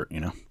real dart,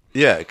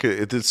 Yeah,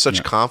 it's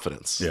such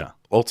confidence. Yeah.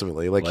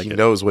 Ultimately, he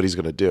knows what he's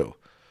going to do.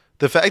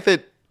 The fact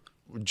that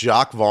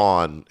Jacque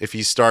Vaughn, if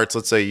he starts,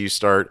 let's say you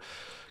start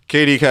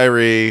KD,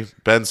 Kyrie,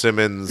 Ben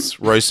Simmons,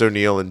 Royce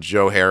O'Neal, and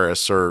Joe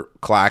Harris, or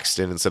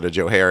Claxton instead of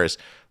Joe Harris,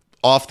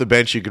 off the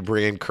bench you could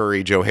bring in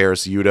Curry, Joe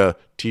Harris, Yuta,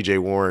 TJ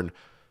Warren.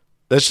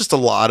 That's just a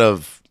lot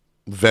of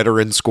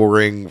veteran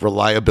scoring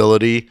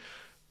reliability.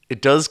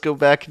 It does go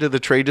back into the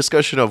trade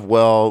discussion of,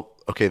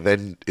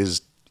 then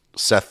is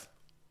Seth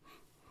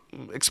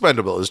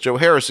expendable? Is Joe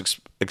Harris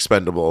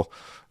expendable?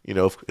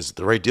 Is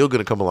the right deal going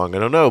to come along? I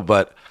don't know,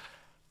 but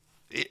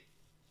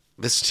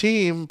this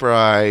team,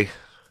 Bri,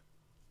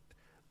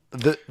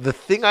 the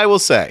thing I will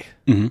say,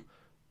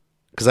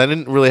 because I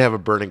didn't really have a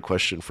burning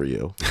question for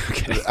you.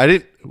 Okay. I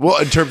didn't. Well,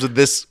 in terms of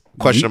this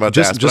question about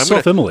just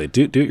self-immolate.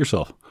 Do it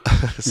yourself.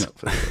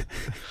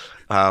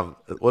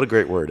 What a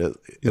great word,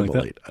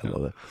 immolate. Like I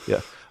love that.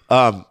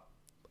 Yeah.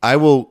 I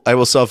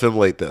will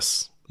self-immolate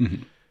this.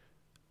 Mm-hmm.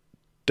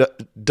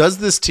 Does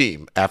this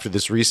team, after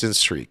this recent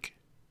streak,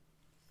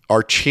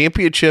 are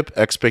championship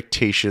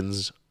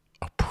expectations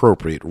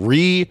appropriate?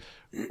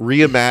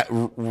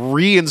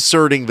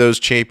 Reinserting those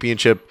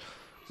championship,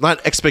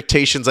 not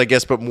expectations, I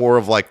guess, but more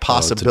of like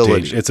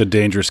possibility. It's a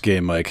dangerous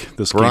game, Mike.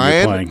 This Brian, game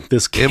you're playing.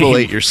 This game,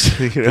 immolate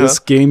this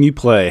game you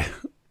play.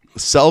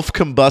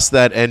 Self-combust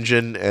that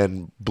engine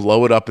and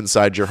blow it up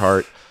inside your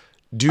heart.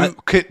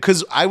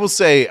 Because I will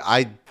say,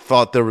 I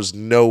thought there was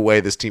no way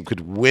this team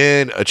could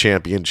win a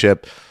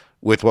championship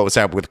with what was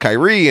happening with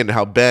Kyrie and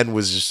how Ben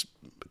was just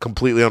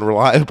completely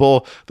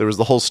unreliable. There was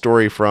the whole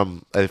story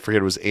from, I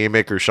forget, it was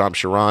Amick or Shams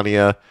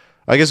Charania.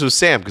 I guess it was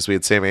Sam, because we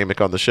had Sam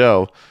Amick on the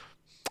show,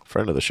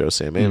 friend of the show,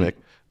 Sam Amick,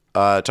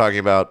 talking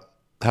about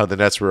how the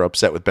Nets were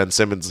upset with Ben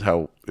Simmons,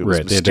 how it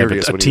was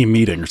mysterious. They had a team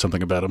meeting or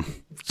something about him.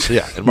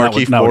 Yeah, and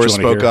Markieff Morris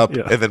spoke up,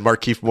 and then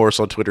Markieff Morris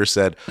on Twitter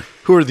said,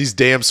 "Who are these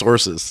damn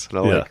sources?" And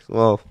I'm like,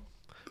 well,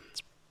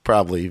 it's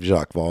probably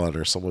Jacque Vaughn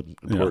or someone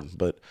important.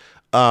 But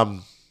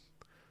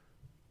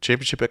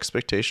championship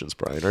expectations,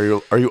 Brian.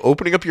 Are you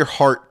opening up your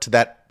heart to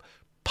that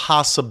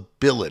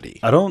possibility?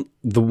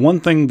 The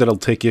one thing that I'll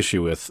take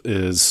issue with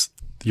is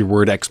your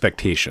word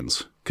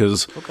expectations,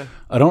 because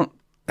I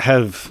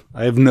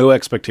have no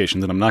expectation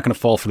that I'm not going to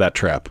fall for that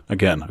trap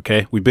again.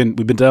 Okay, we've been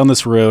down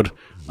this road.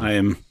 I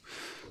am,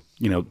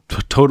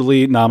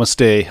 totally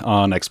namaste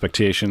on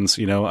expectations.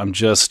 I'm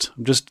just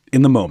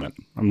in the moment.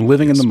 I'm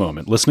living in the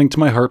moment, listening to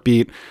my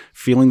heartbeat,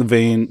 feeling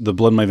the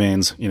blood in my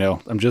veins.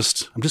 I'm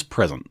just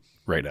present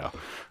right now.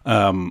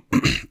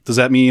 Does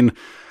that mean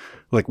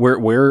like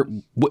where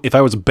if I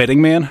was a betting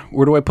man,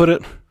 where do I put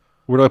it?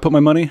 Where do I put my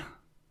money?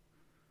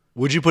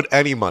 Would you put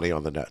any money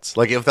on the Nets?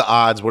 Like if the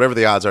odds, whatever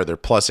the odds are, they're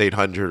plus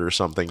 800 or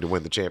something to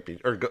win the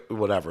champion or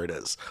whatever it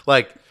is.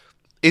 Like,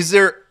 is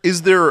there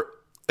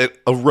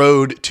a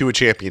road to a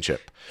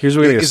championship? Here's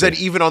what is that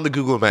even on the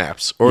Google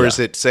Maps, or is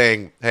it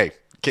saying, "Hey,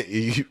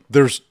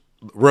 there's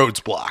roads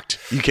blocked,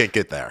 you can't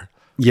get there"?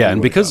 Yeah,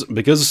 and because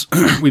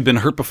we've been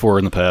hurt before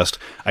in the past,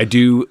 I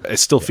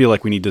still feel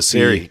like we need to see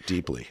very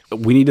deeply.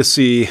 We need to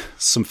see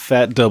some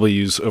fat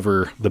W's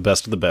over the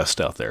best of the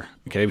best out there.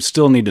 Okay, we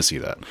still need to see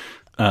that.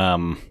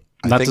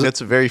 I think that's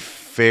a very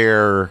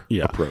fair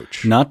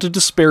approach. Not to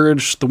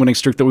disparage the winning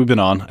streak that we've been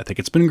on. I think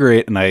it's been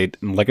great. And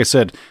like I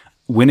said,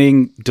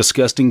 winning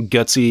disgusting,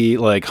 gutsy,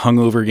 like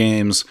hungover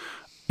games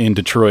in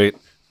Detroit,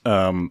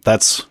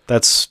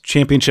 that's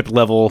championship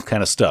level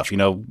kind of stuff.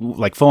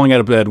 Like falling out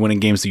of bed, winning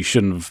games that you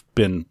shouldn't have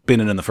been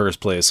in the first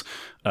place.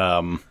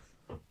 That's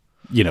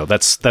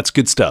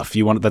good stuff.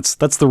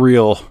 That's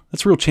real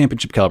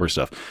championship caliber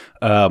stuff.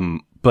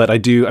 But I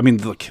do. I mean,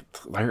 look,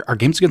 our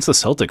games against the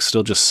Celtics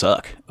still just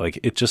suck. Like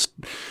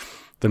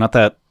they're not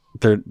that.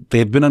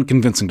 They've been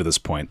unconvincing to this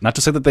point. Not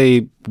to say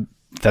that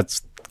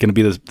that's going to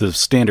be the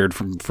standard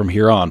from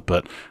here on,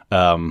 but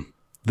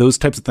those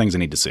types of things I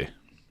need to see.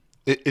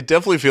 It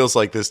definitely feels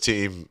like this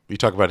team. You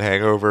talk about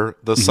hangover.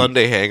 The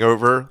Sunday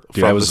hangover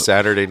from the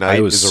Saturday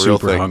night is a real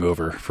thing. I was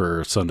super hungover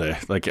for Sunday.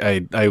 Like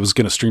I was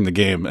going to stream the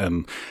game,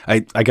 and I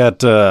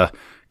got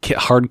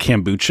hard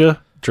kombucha.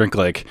 Drink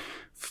like.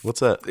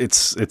 What's that?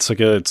 It's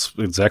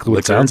exactly what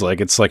it sounds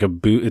like. It's like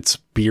it's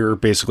beer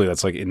basically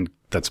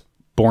that's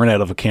born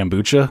out of a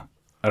kombucha.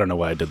 I don't know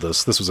why I did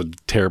this. This was a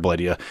terrible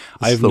idea.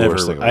 I've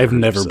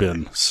never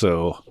been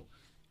so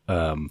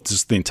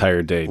just the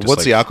entire day.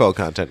 What's the alcohol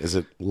content? Is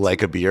it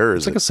like a beer? Or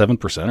it's like a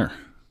 7%er.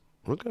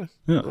 Okay.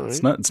 Yeah. Right.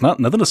 It's not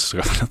nothing to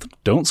scoff.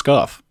 Don't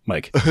scoff,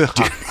 Mike.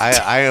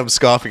 I am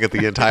scoffing at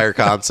the entire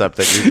concept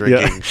that you're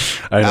drinking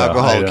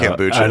alcohol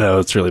kombucha. I know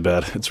it's really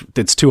bad.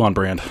 It's too on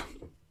brand.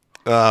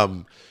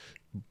 The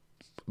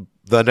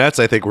Nets,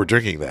 I think, were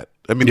drinking that.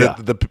 I mean,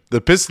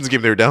 the Pistons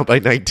game, they were down by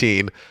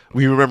 19.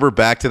 We remember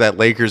back to that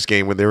Lakers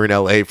game when they were in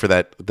LA for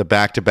the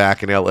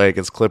back-to-back in LA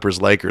against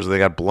Clippers-Lakers, and they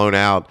got blown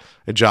out.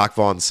 And Jacques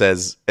Vaughn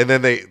says, and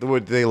then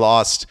they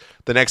lost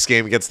the next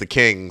game against the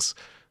Kings,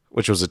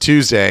 which was a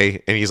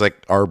Tuesday, and he's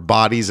like, our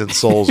bodies and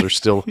souls are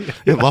still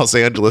in Los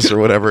Angeles or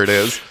whatever it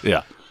is.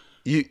 Yeah.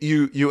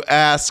 You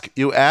ask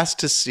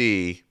to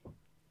see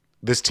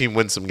this team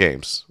win some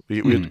games.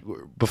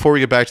 Before we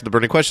get back to the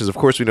burning questions, of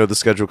course, we know the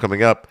schedule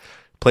coming up.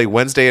 Play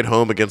Wednesday at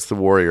home against the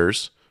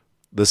Warriors,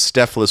 the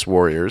Stephless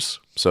Warriors.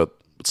 So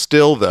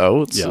still,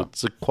 though,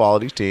 it's a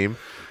quality team.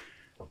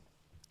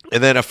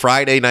 And then a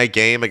Friday night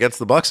game against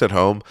the Bucks at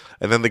home.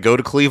 And then they go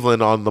to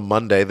Cleveland on the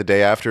Monday, the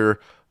day after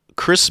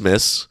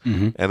Christmas,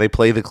 and they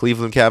play the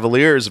Cleveland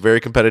Cavaliers, a very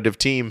competitive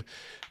team.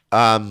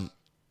 And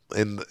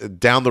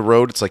down the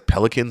road, it's like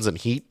Pelicans and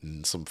Heat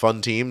and some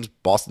fun teams.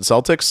 Boston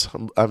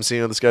Celtics, I'm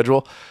seeing on the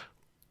schedule.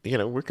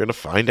 We're going to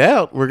find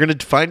out. We're going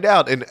to find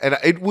out. And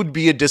it would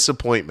be a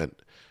disappointment.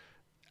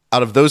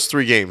 Out of those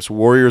three games,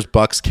 Warriors,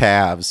 Bucks,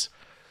 Cavs,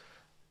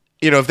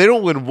 if they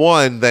don't win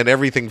one, then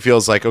everything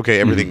feels like, okay,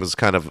 everything was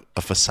kind of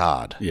a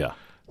facade. Yeah.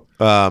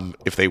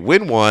 If they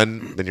win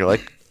one, then you're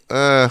like,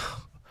 yeah.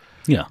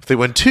 If they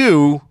win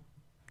two,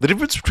 the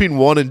difference between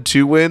 1 and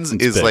 2 wins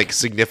is big. Like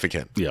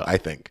significant. Yeah. I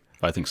think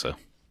so.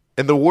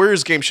 And the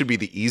Warriors game should be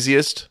the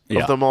easiest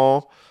of them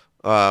all.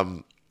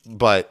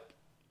 But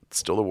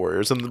still the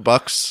Warriors and the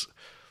Bucks.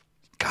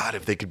 God,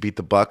 if they could beat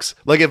the Bucks,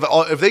 like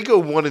if they go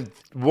 1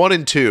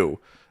 and 2,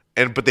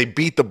 but they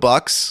beat the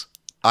Bucks,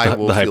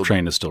 the hype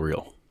train is still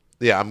real.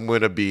 Yeah, I'm going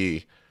to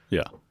be.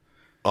 Yeah.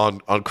 On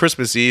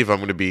Christmas Eve, I'm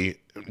going to be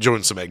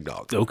enjoying some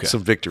eggnog. Okay.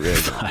 Some victory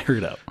eggnog. I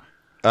heard it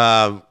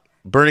out.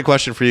 Burning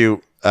question for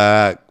you: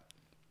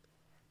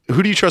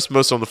 who do you trust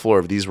most on the floor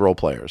of these role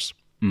players?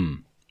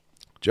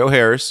 Joe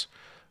Harris,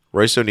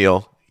 Royce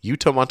O'Neal,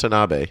 Yuta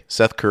Watanabe,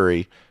 Seth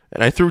Curry,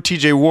 and I threw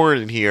TJ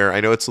Warren in here.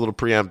 I know it's a little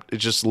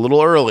it's just a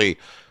little early,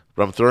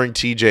 but I'm throwing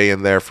TJ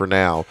in there for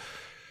now.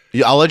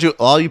 I'll let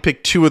you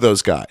pick 2 of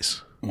those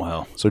guys.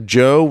 Wow. So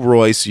Joe,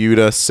 Royce,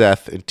 Yuta,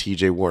 Seth, and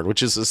TJ Warren,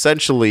 which is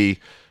essentially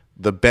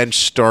the bench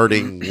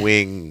starting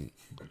wing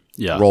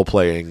role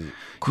playing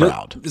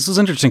crowd. This is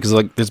interesting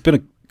because there's been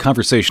a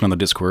conversation on the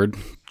Discord.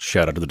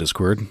 Shout out to the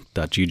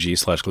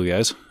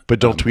Discord.gg/GlueGuys. But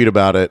don't tweet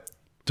about it.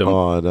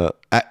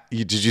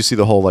 Did you see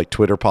the whole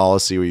Twitter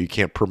policy where you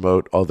can't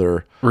promote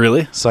other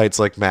sites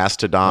like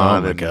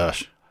Mastodon? Oh my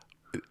gosh!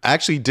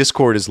 Actually,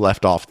 Discord is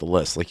left off the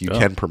list. You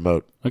can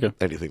promote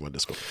anything on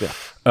Discord. Yeah.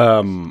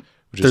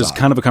 There's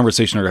kind of a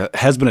conversation, or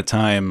has been a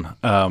time,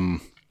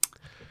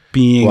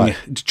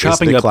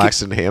 chopping up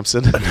Claxton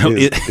Hampson.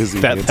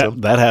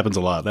 That happens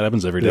a lot. That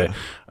happens every day.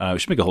 We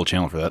should make a whole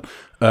channel for that.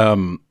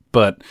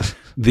 But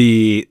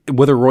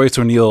whether Royce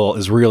O'Neal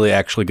is really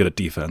actually good at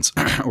defense,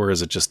 or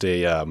is it just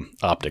a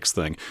optics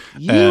thing?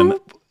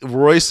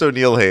 Royce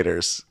O'Neal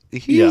haters.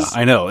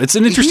 I know. It's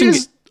an interesting.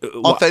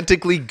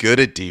 Authentically good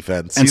at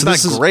defense. He's not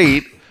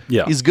great.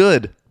 Yeah, he's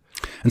good.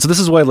 And so this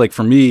is why,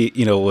 for me,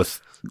 with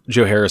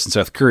Joe Harris and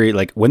Seth Curry,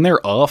 when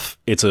they're off,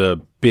 it's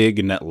a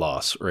big net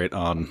loss, right,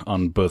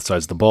 on both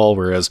sides of the ball.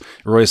 Whereas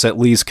Royce at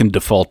least can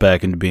default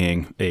back into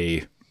being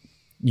a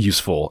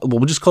we'll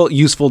just call it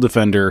useful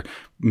defender,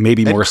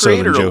 maybe more so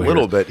than Joe Harris. A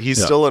little bit.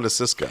 He's still an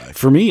assist guy.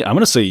 For me, I'm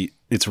going to say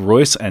it's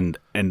Royce, and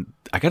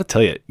I got to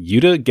tell you,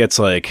 Yuta gets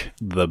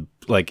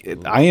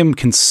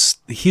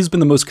he's been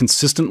the most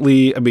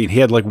consistently. I mean, he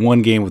had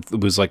one game with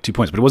was 2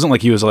 points, but it wasn't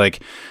like he was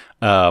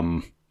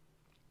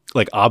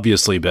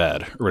obviously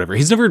bad or whatever.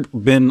 He's never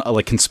been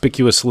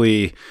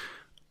conspicuously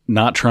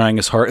not trying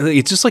as hard.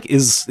 It's just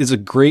is a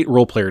great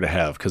role player to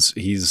have because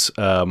he's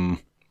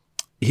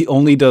he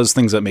only does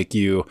things that make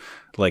you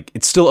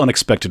it's still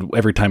unexpected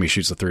every time he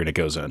shoots a 3 and it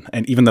goes in.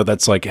 And even though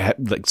that's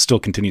still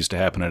continues to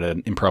happen at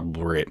an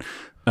improbable rate,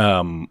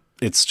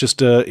 it's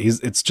just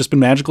it's just been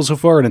magical so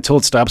far. And until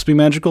it stops being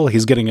magical,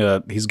 he's getting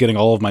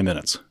all of my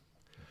minutes.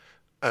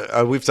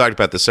 We've talked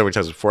about this so many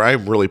times before. I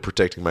am really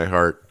protecting my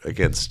heart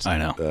against. I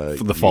know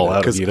the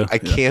fallout of Yuta. I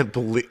can't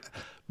believe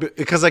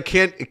because it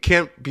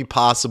can't be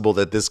possible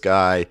that this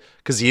guy,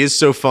 because he is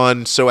so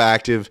fun, so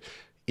active.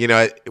 You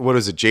know, what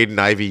was it? Jaden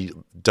Ivey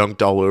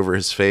dunked all over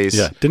his face.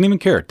 Yeah, didn't even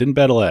care. Didn't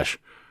battle Ash.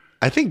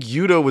 I think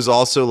Yuta was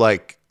also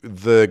like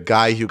the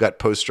guy who got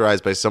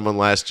posterized by someone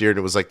last year, and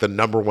it was like the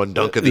number one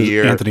dunk of the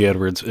year. Anthony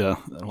Edwards. Yeah.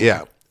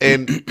 Yeah.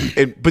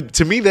 But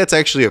to me, that's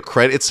actually a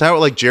credit. It's how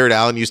like Jared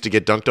Allen used to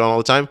get dunked on all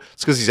the time.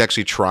 It's because he's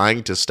actually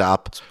trying to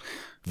stop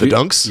the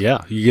dunks.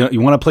 Yeah. You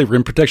want to play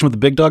rim protection with the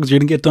big dogs, you're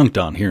going to get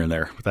dunked on here and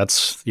there.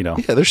 That's, Yeah,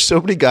 there's so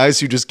many guys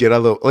who just get out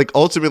of the, like,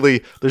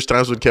 ultimately, there's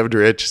times when Kevin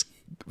Durant just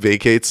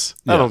vacates.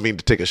 Yeah. I don't mean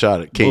to take a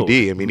shot at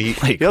KD. Whoa. I mean,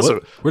 he also.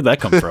 Where'd that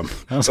come from?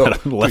 That was out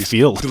of left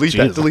field. Delete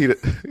it.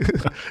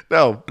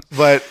 No,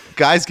 but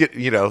guys get,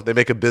 they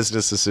make a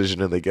business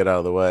decision and they get out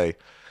of the way.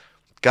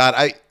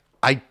 God,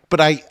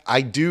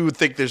 I do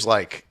think there's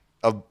like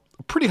a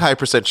pretty high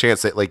 %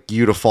 chance that like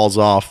Yuta falls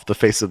off the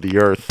face of the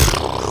earth.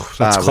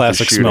 That's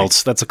classic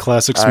Smelts. That's a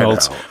classic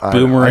Smelts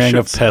boomerang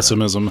of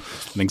pessimism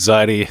and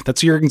anxiety.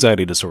 That's your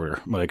anxiety disorder,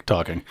 like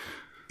talking.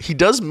 He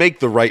does make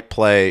the right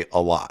play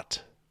a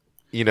lot,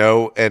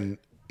 and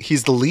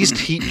he's the least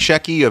heat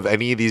checky of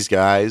any of these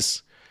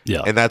guys.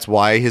 Yeah. And that's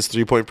why his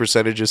 3-point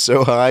percentage is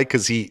so high,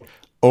 because he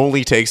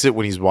only takes it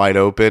when he's wide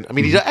open. I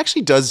mean, he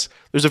actually does.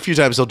 There's a few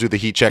times he'll do the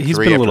heat check. He's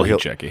been a little heat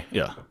checky.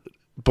 Yeah.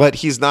 But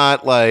he's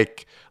not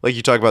like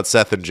you talk about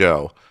Seth and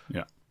Joe.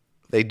 Yeah.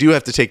 They do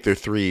have to take their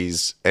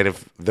threes, and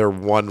if they're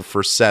 1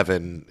 for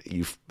 7,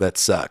 that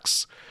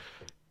sucks.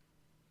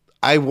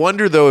 I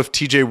wonder, though, if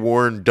TJ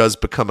Warren does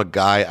become a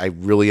guy I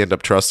really end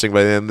up trusting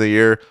by the end of the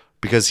year,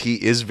 because he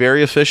is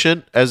very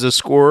efficient as a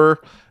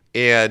scorer,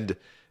 and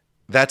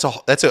that's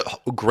a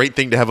great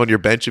thing to have on your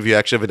bench if you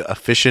actually have an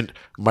efficient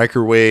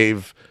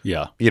microwave,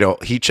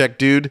 heat check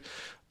dude.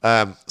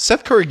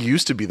 Seth Curry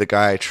used to be the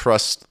guy I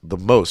trust the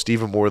most,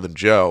 even more than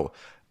Joe,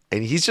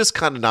 and he's just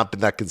kind of not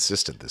been that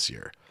consistent this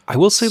year. I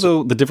will say,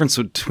 though, the difference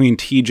between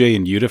TJ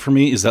and Yuta for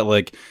me is that,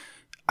 like,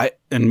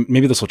 and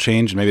maybe this will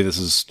change, and maybe this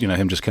is,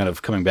 him just kind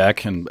of coming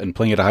back and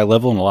playing at a high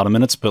level in a lot of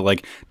minutes, but,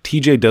 like,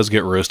 TJ does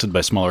get roasted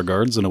by smaller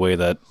guards in a way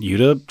that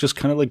Yuta just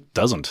kind of, like,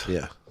 doesn't.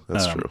 Yeah,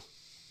 that's true.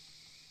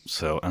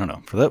 So, I don't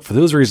know. For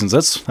those reasons,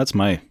 that's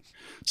my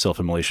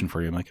self-immolation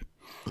for you, Mike.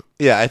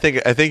 Yeah, I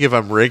think if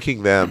I'm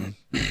ranking them,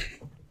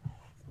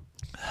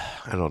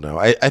 I don't know.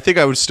 I think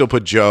I would still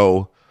put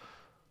Joe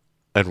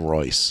and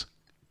Royce,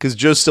 because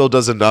Joe still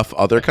does enough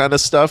other kind of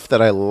stuff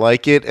that I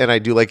like it, and I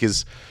do like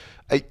his.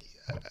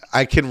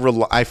 I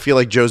feel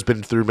like Joe's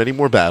been through many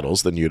more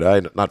battles than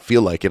Yuta. I not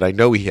feel like it. I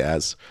know he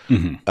has.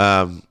 Mm-hmm.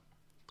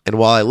 And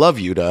while I love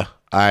Yuta,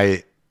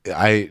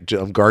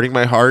 I'm guarding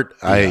my heart.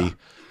 Yeah.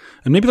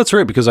 And maybe that's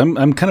right, because I'm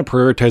kind of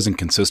prioritizing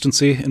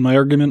consistency in my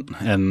argument,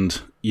 and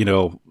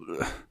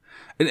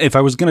if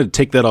I was going to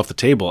take that off the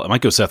table, I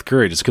might go Seth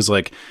Curry, just because,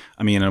 like,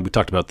 I mean, we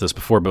talked about this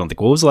before, but I'm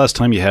like, what was the last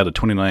time you had a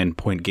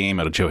 29-point game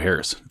out of Joe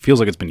Harris? It feels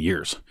like it's been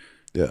years.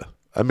 Yeah.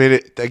 I mean,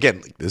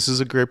 again, this is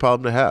a great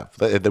problem to have.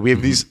 That we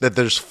have that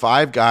there's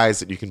 5 guys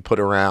that you can put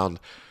around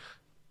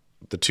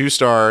the 2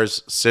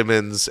 stars,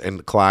 Simmons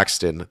and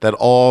Claxton, that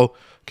all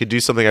could do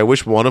something. I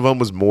wish one of them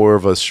was more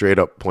of a straight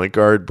up point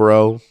guard,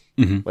 bro.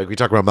 Mm-hmm. Like we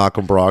talk about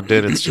Malcolm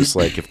Brogdon. It's just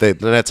like if the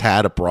Nets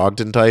had a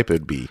Brogdon type,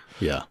 it'd be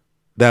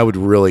that would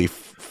really,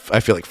 I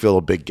feel like, fill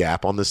a big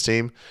gap on this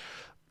team.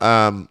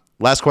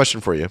 Last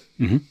question for you.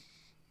 Mm-hmm.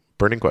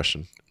 Burning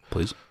question.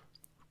 Please.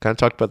 Kind of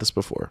talked about this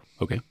before.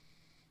 Okay.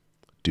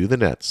 Do the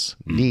Nets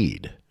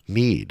need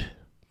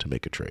to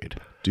make a trade?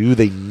 Do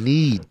they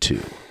need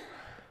to?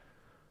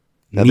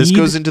 Now this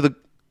goes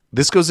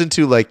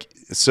into like,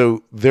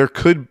 so there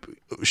could,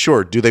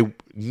 sure, do they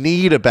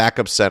need a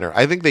backup center?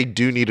 I think they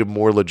do need a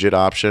more legit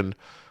option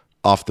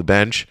off the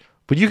bench,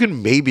 but you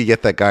can maybe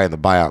get that guy in the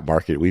buyout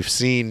market. We've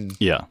seen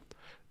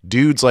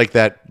dudes like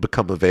that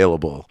become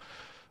available.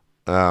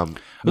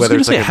 Whether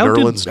it's like a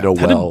Nerlens Noel.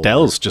 How did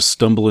Dallas just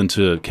stumble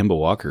into Kemba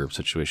Walker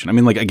situation? I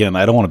mean, like, again,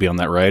 I don't want to be on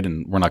that ride,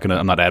 and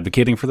I'm not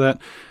advocating for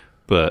that,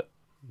 but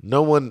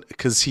no one,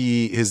 because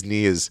his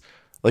knee is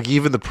like,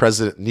 even the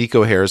president,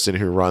 Nico Harrison,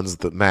 who runs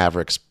the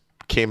Mavericks,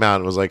 came out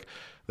and was like,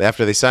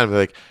 after they signed him,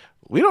 they're like,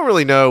 we don't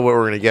really know what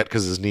we're going to get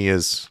because his knee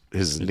is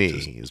his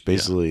knee. It's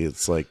basically,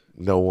 it's like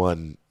no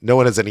one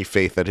has any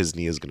faith that his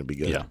knee is going to be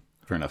good. Yeah,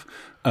 fair enough.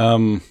 I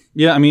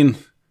mean,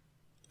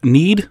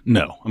 need?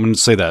 No. I'm going to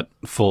say that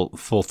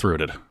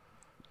full-throated.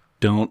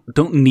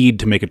 Don't need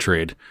to make a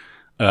trade.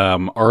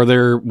 Are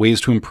there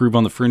ways to improve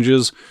on the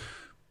fringes?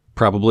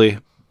 Probably,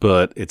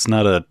 but it's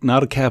not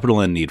a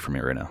capital N need for me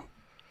right now.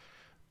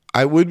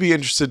 I would be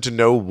interested to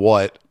know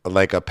what,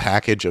 like, a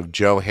package of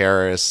Joe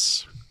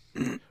Harris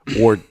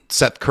or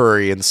Seth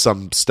Curry and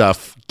some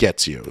stuff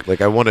gets you. Like,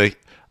 I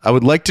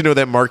would like to know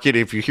that market.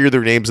 If you hear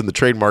their names in the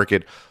trade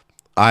market,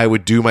 I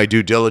would do my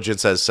due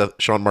diligence, as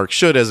Sean Marks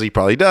should, as he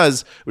probably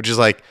does, which is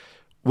like,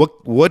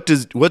 what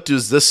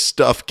does this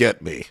stuff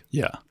get me?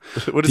 Yeah.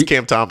 What does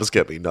Cam Thomas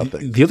get me?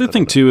 Nothing. The other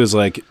thing too is,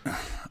 like,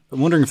 I'm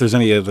wondering if there's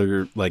any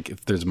other, like,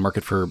 if there's a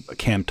market for a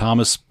Cam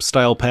Thomas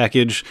style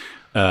package.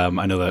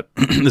 I know that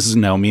this is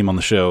now a meme on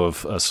the show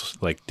of us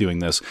like doing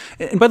this.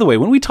 And by the way,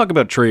 when we talk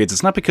about trades,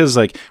 it's not because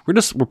like we're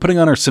putting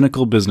on our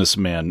cynical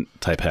businessman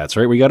type hats,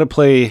 right? We got to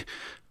play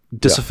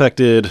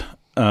disaffected,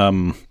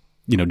 GM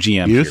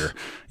Youth? here.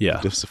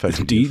 Yeah.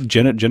 Disaffected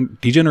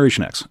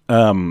Degeneration X.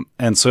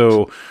 And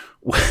so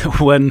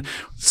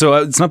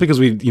it's not because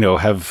we,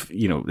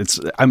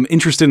 I'm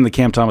interested in the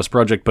Cam Thomas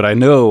project, but I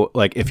know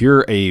like if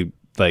you're a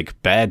like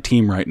bad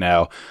team right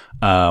now,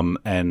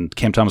 and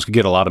Cam Thomas could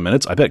get a lot of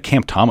minutes, I bet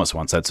Cam Thomas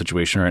wants that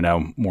situation right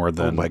now more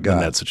than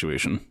that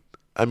situation.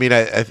 I mean,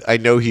 I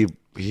know he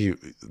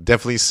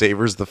definitely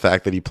savors the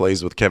fact that he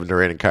plays with Kevin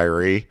Durant and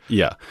Kyrie.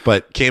 Yeah.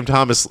 But Cam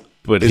Thomas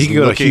he could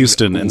go to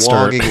Houston and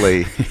start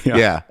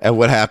and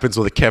what happens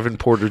with a Kevin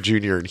Porter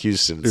Jr. in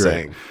Houston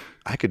saying,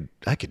 I could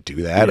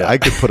do that. Yeah. I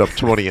could put up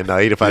 20 a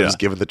night if I was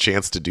given the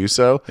chance to do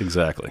so.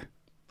 Exactly.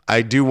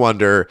 I do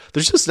wonder.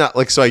 There's just not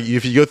like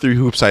if you go through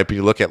Hoops Hype and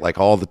you look at like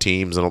all the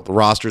teams and all the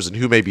rosters and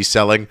who may be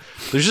selling,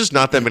 there's just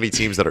not that many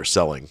teams that are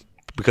selling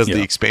because of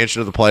the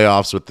expansion of the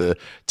playoffs with the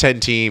 10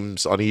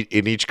 teams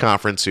in each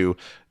conference who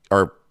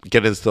are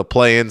getting into the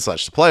play-in / the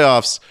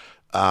playoffs.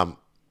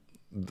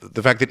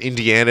 The fact that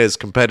Indiana is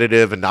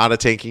competitive and not a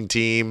tanking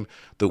team,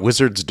 the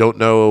Wizards don't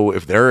know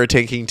if they're a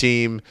tanking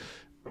team.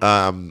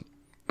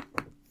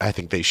 I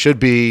think they should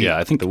be. Yeah,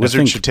 I think the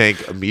Wizards should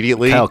tank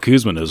immediately. Kyle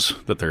Kuzma knows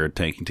that they're a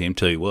tanking team.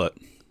 Tell you what.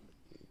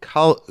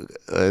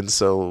 And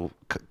so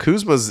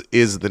Kuzma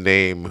is the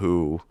name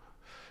who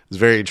is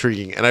very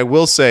intriguing. And I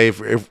will say,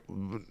 if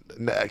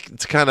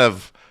to kind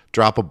of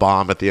drop a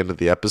bomb at the end of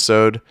the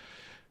episode,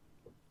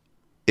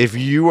 if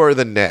you are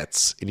the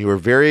Nets and you are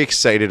very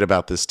excited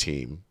about this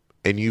team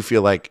and you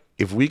feel like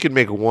if we could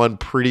make one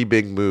pretty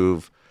big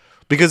move,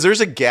 because there's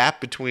a gap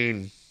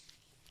between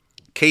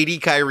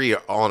KD, Kyrie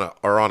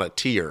are on a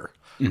tier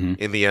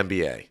in the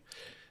NBA.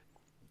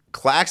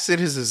 Claxton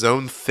is his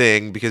own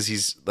thing because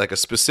he's like a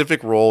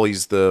specific role.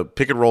 He's the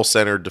pick and roll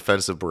center,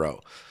 defensive bro.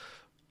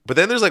 But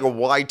then there's like a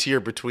wide tier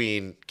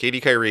between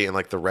KD, Kyrie, and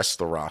like the rest of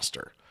the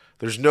roster.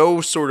 There's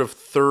no sort of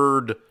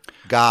third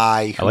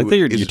guy. I like that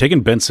you're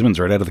taking Ben Simmons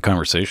right out of the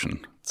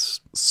conversation.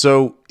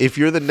 So if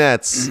you're the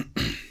Nets,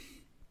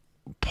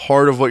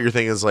 part of what you're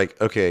thinking is like,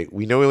 okay,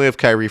 we know we only have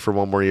Kyrie for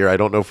one more year. I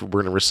don't know if we're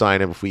going to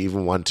resign him if we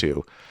even want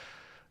to.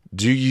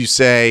 Do you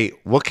say,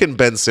 what can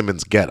Ben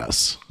Simmons get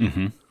us?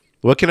 Mm-hmm.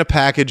 What can a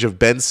package of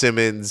Ben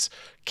Simmons,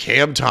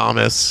 Cam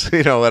Thomas,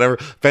 whatever,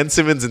 Ben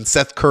Simmons and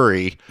Seth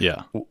Curry,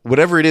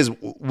 whatever it is,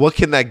 what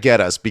can that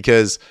get us?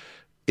 Because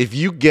if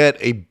you get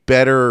a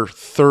better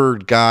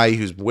third guy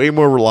who's way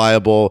more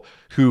reliable,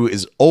 who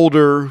is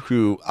older,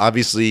 who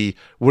obviously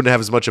wouldn't have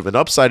as much of an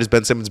upside as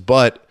Ben Simmons,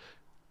 but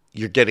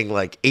you're getting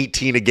like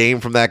 18 a game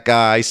from that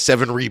guy,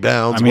 7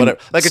 rebounds, whatever,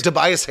 like a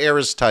Tobias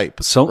Harris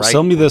type.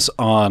 Sell me this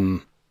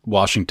on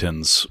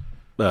Washington's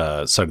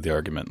side of the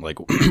argument. Like,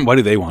 why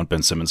do they want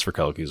Ben Simmons for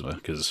Kyle Kuzma?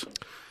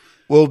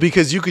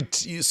 Because you could.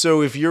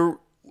 So if you're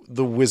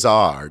the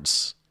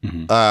Wizards,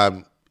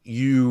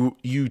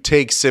 you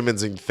take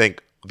Simmons and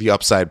think the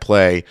upside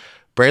play.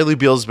 Bradley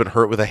Beal's been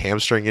hurt with a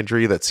hamstring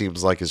injury that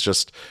seems like it's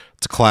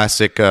a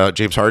classic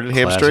James Harden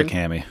hamstring. Classic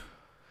hammy.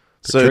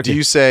 So do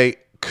you say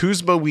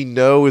Kuzma? We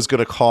know is going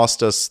to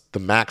cost us the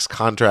max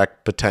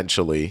contract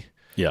potentially.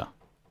 Yeah,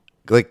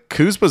 like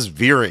Kuzma's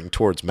veering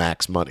towards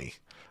max money.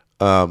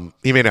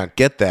 He may not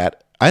get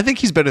that. I think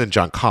he's better than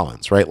John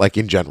Collins, right? Like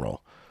in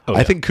general.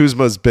 I think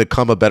Kuzma's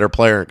become a better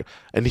player,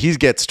 and he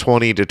gets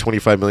 $20 to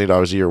 $25 million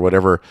a year,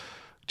 whatever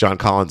John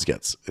Collins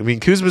gets. I mean,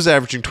 Kuzma's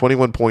averaging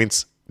 21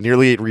 points,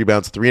 nearly 8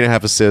 rebounds,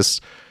 3.5 assists,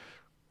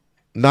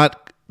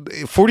 not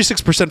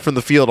 46% from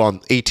the field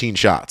on 18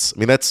 shots. I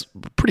mean, that's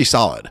pretty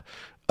solid.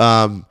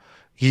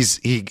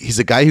 He's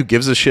a guy who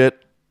gives a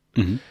shit,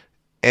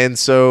 and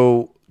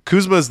so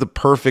Kuzma is the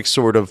perfect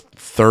sort of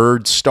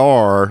third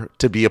star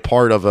to be a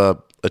part of a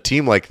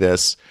team like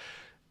this.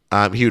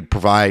 He would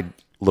provide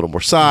a little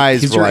more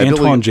size. He's your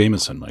Antoine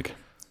Jameson, Mike.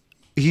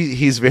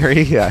 He's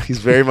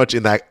very much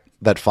in that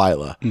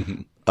phyla.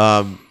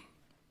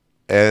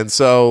 And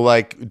so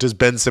like, does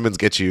Ben Simmons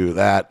get you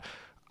that?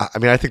 I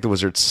mean, I think the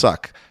Wizards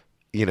suck,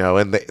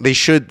 and they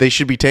should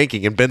be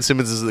tanking. And Ben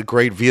Simmons is a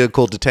great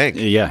vehicle to tank.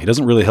 Yeah, he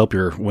doesn't really help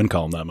your win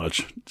column that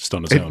much, just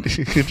on his own.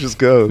 It just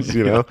goes,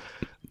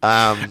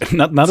 Not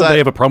that they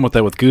have a problem with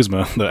that with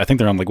Kuzma. I think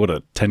they're on like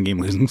a 10-game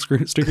losing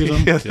streak or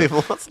something. They've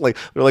lost they're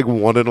like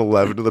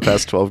 1-11 in the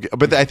past 12 games.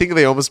 But I think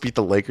they almost beat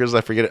the Lakers.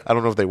 I forget. I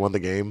don't know if they won the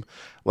game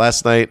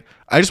last night.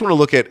 I just want to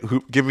look at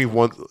give me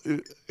one.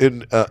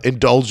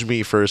 Indulge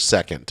me for a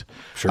second.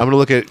 Sure. I'm going to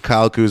look at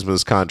Kyle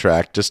Kuzma's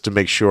contract just to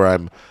make sure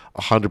I'm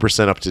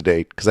 100% up to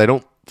date because I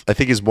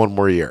think he's one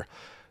more year.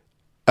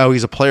 Oh,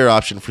 he's a player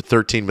option for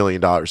 $13 million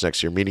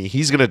next year, meaning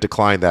he's going to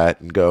decline that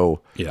and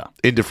go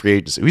into free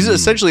agency. He's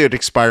essentially an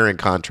expiring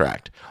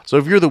contract. So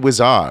if you're the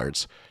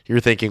Wizards, you're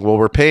thinking, well,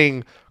 we're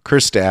paying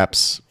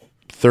Kristaps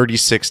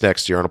 $36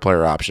 next year on a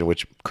player option,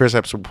 which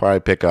Kristaps will probably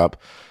pick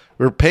up.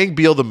 We're paying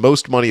Beal the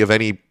most money of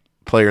any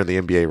player in the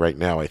NBA right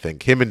now, I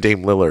think. Him and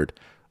Dame Lillard,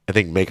 I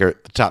think, make the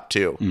top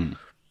 2.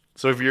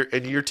 So if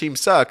your team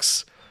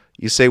sucks,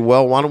 You say,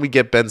 well, why don't we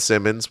get Ben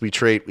Simmons? We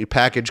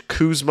package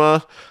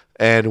Kuzma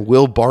and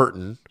Will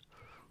Barton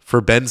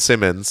for Ben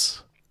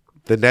Simmons.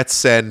 The Nets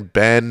send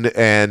Ben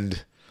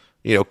and,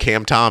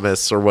 Cam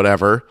Thomas or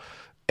whatever,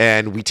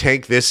 and we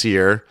tank this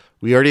year.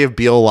 We already have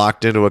Beal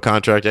locked into a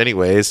contract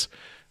anyways,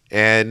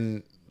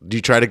 and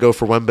you try to go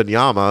for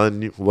Wembanyama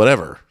and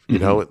whatever,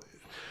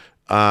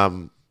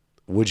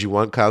 would you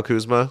want Kyle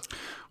Kuzma?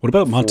 What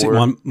about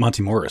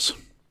Monty Morris?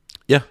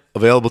 Yeah,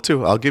 available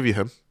too. I'll give you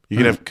him. You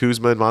can have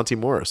Kuzma and Monty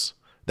Morris.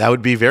 That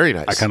would be very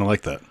nice. I kind of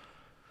like that.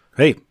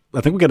 Hey,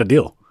 I think we got a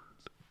deal.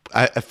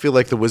 I feel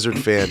like the Wizard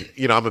fan.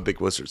 I'm a big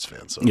Wizards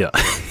fan. So yeah.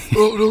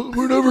 Oh, no,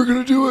 we're never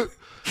gonna do it.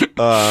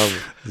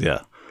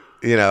 Yeah.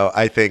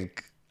 I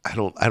think I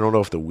don't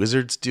know if the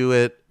Wizards do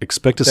it.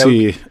 Expect to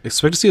see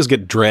us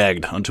get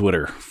dragged on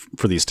Twitter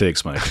for these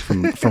takes, Mike,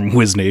 from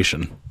Wiz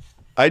Nation.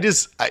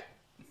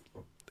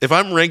 If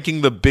I'm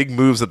ranking the big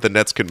moves that the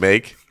Nets could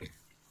make,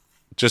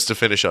 just to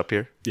finish up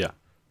here, yeah,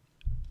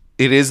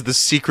 it is the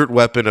secret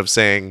weapon of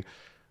saying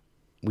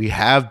we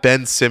have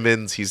Ben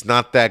Simmons. He's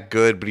not that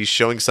good, but he's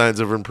showing signs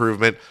of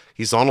improvement.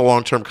 He's on a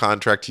long-term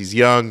contract. He's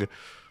young.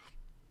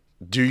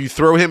 Do you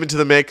throw him into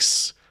the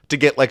mix to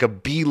get like a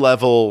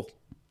B-level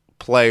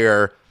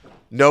player,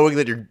 knowing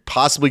that you're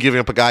possibly giving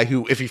up a guy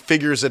who, if he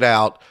figures it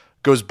out,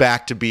 goes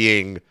back to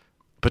being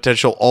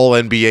potential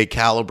all-NBA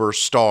caliber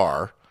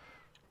star?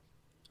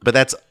 But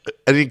that's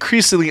an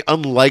increasingly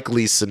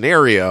unlikely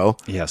scenario.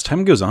 Yeah, as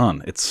time goes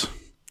on, as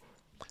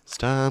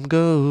time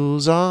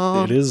goes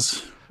on, it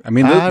is. I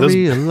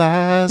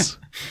realize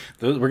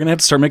we're going to have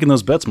to start making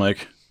those bets,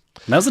 Mike.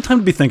 Now's the time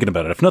to be thinking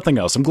about it. If nothing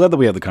else, I'm glad that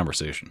we had the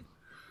conversation.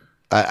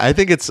 I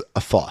think it's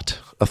a thought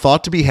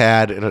to be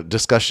had and a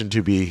discussion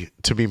to be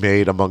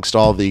made amongst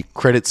all the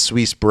Credit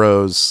Suisse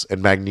bros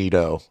and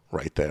Magneto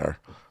right there.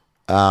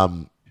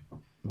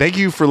 Thank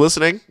you for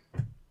listening.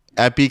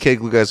 At BK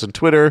Glue Guys on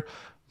Twitter,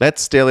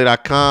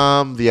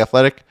 NetsDaily.com, The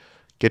Athletic.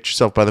 Get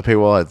yourself by the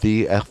paywall at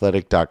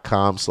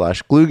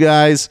theathletic.com/glue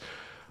guys.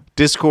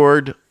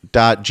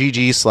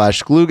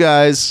 Discord.gg/glue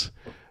guys,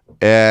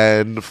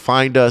 and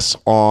find us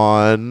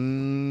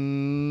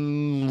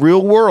on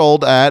Real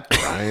World at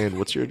Ryan.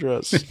 What's your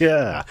address?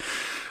 Yeah.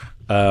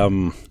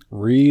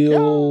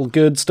 Real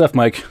good stuff,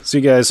 Mike. See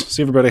you guys.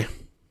 See everybody.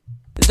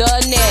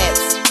 The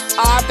Nets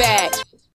are back.